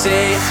I'll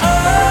say,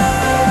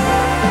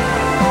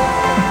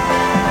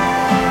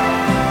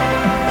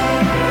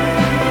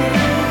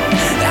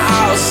 and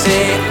I'll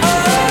say,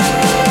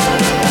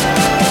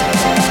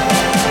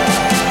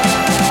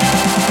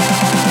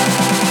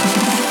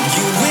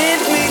 you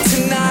with me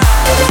tonight.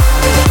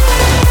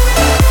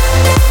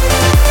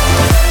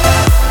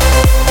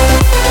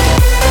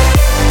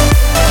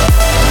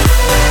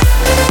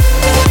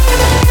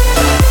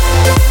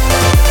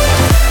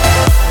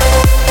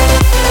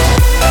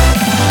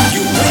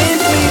 You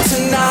with me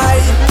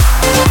tonight.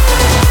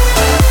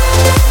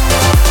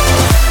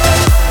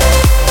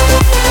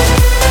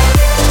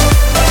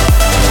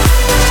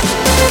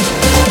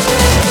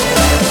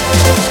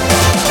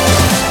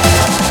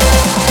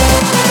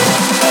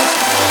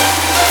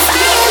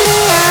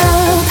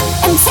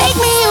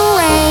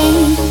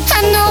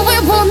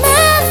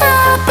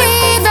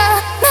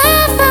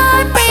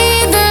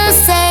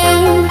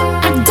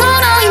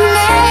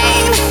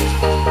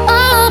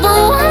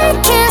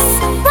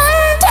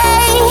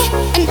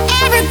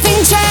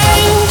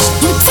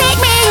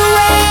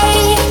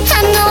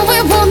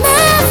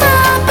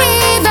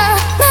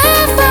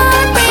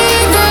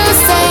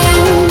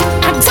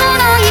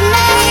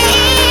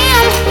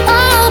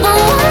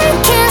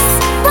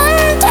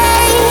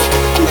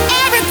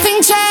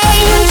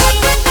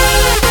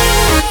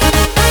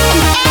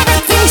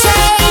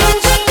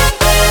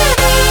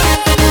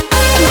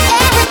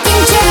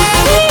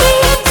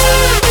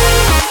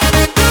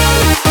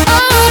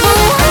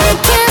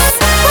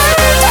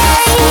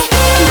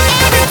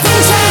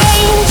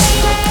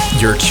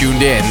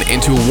 Tuned in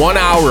into 1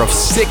 hour of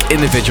sick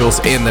individuals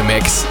in the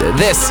mix.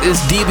 This is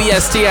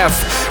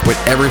DBSTF with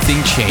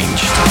Everything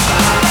Changed.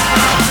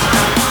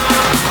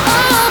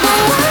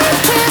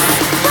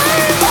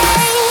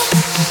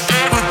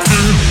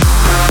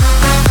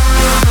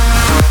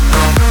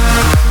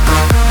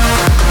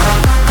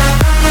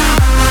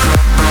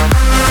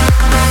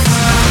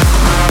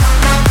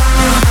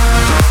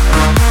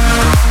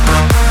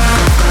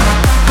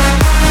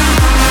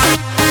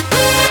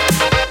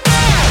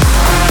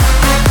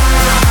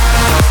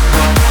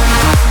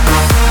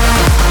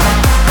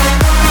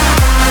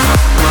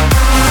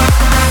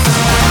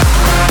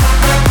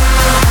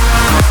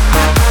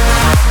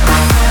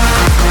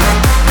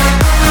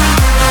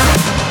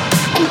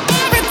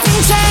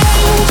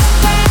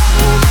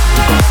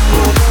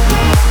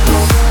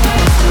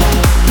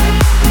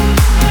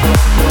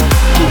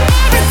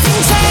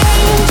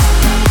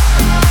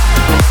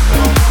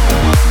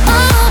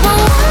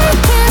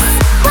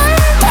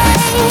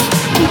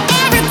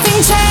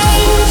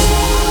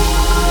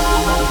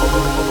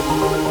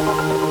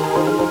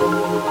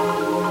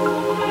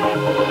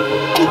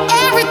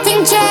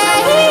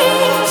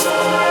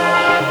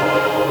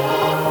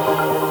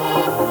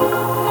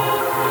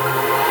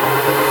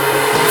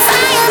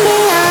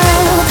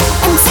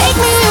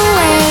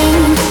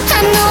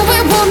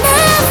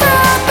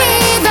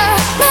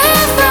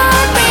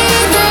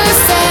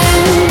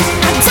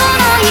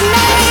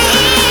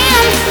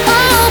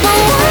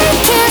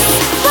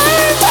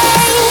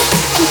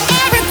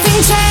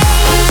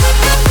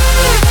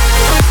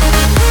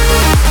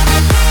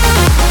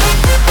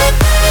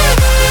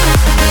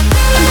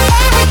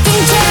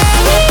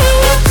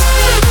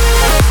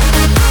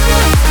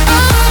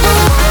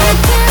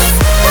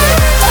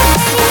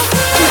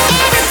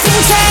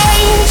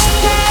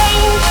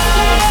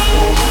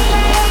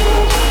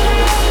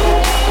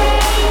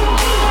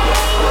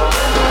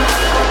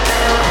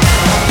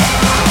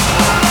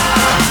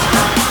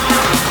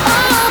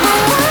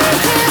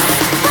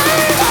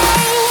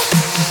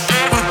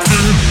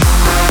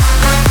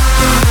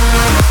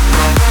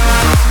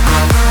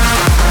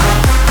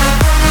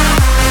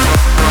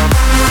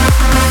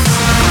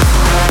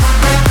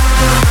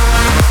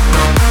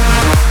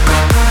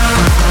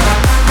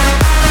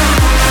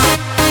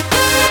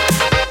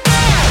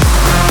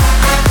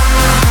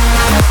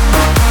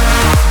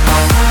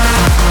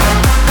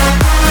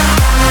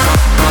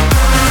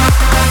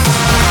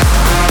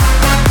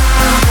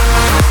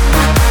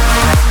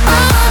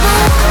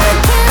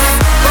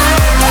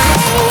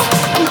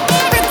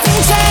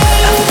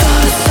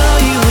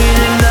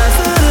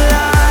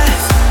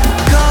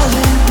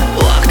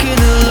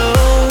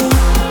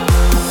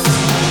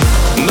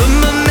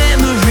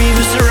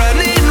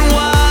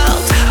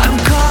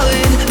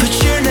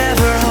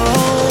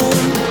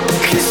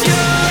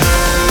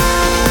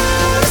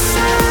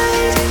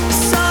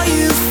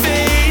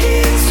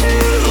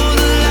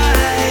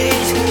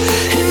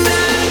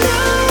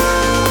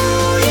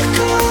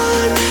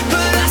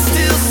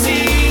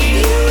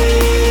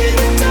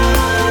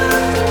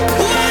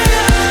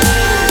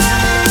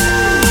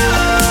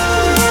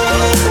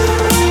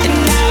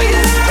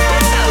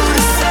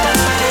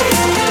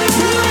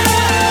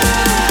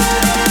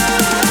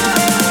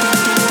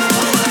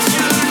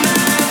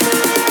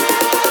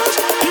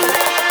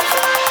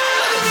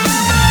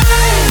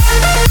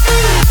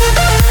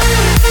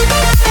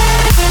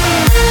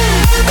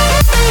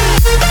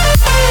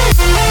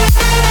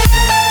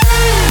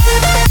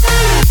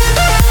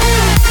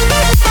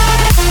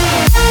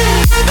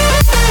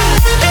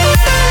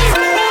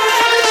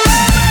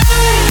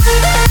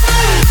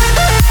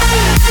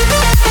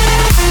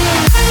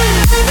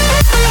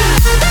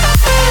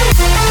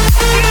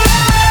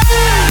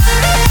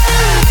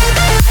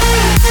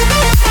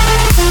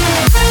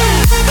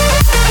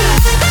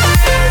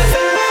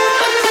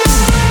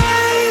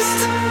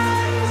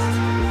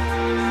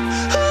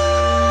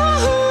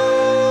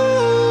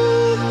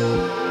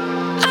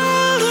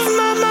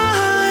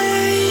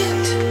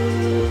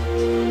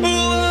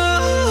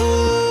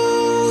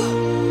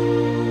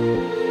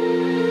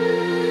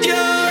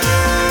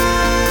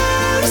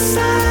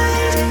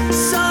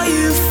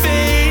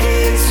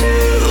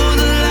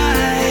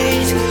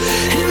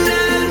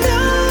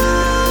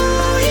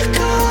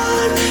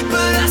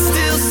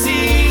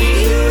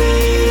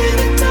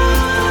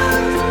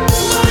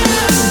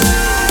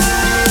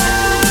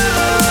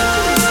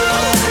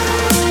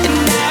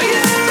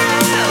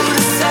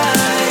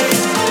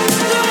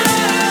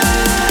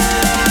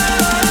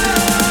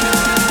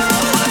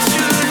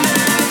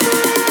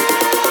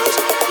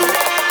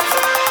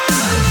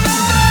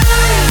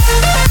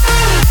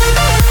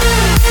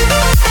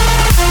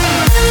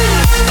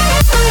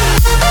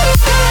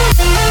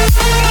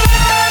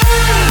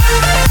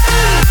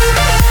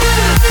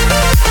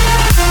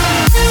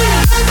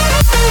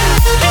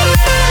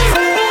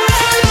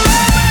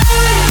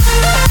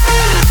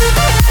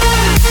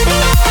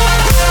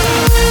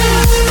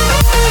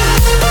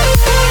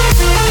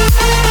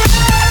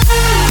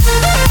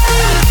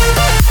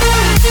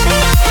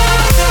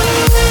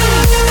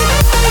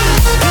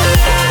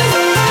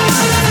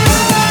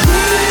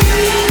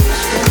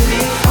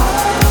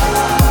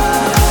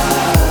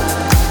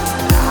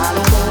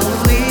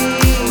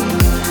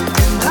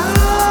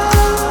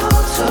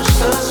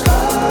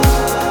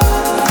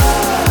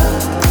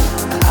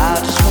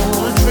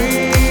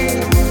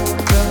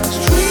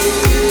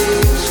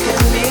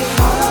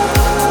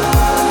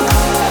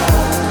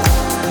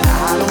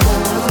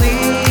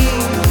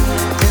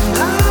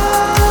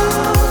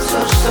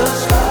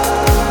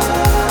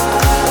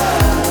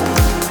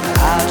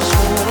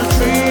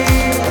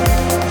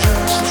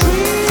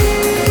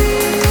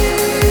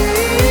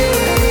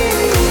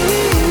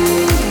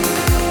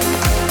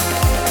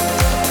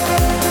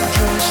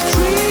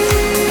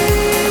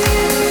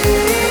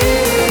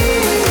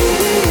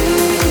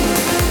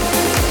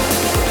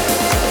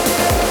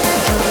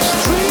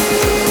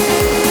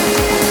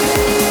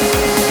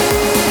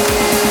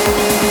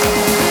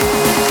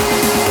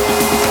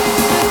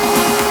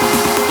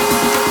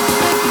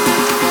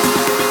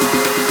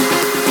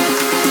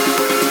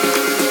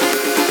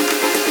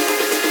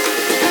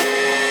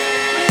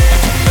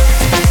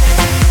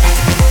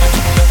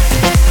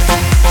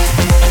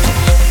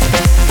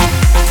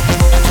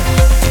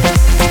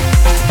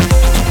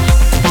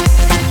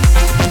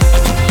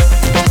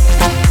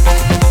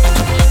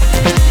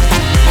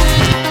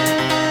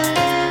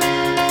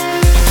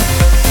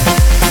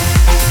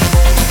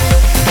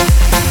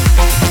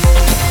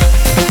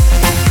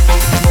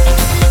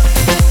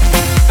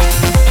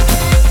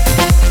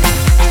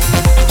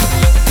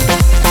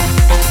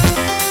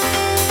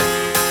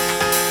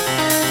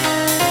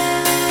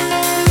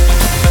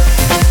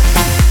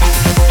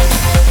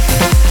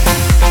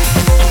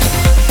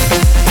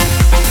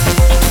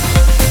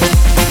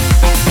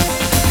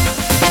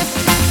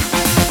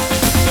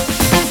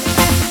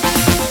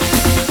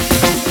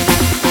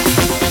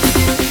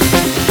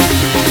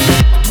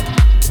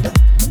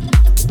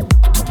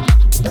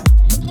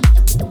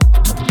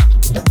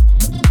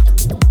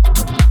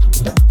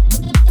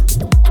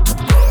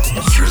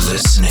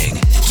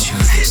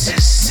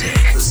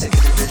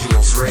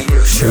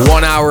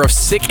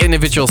 Sick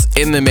Individuals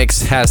in the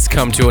Mix has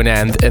come to an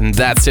end, and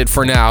that's it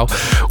for now.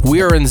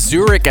 We are in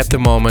Zurich at the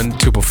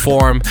moment to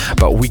perform,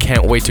 but we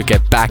can't wait to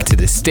get back to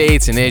the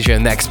States and Asia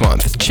next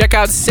month. Check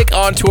out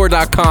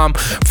sickontour.com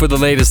for the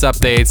latest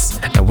updates,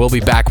 and we'll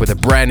be back with a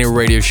brand new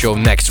radio show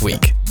next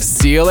week.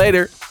 See you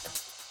later.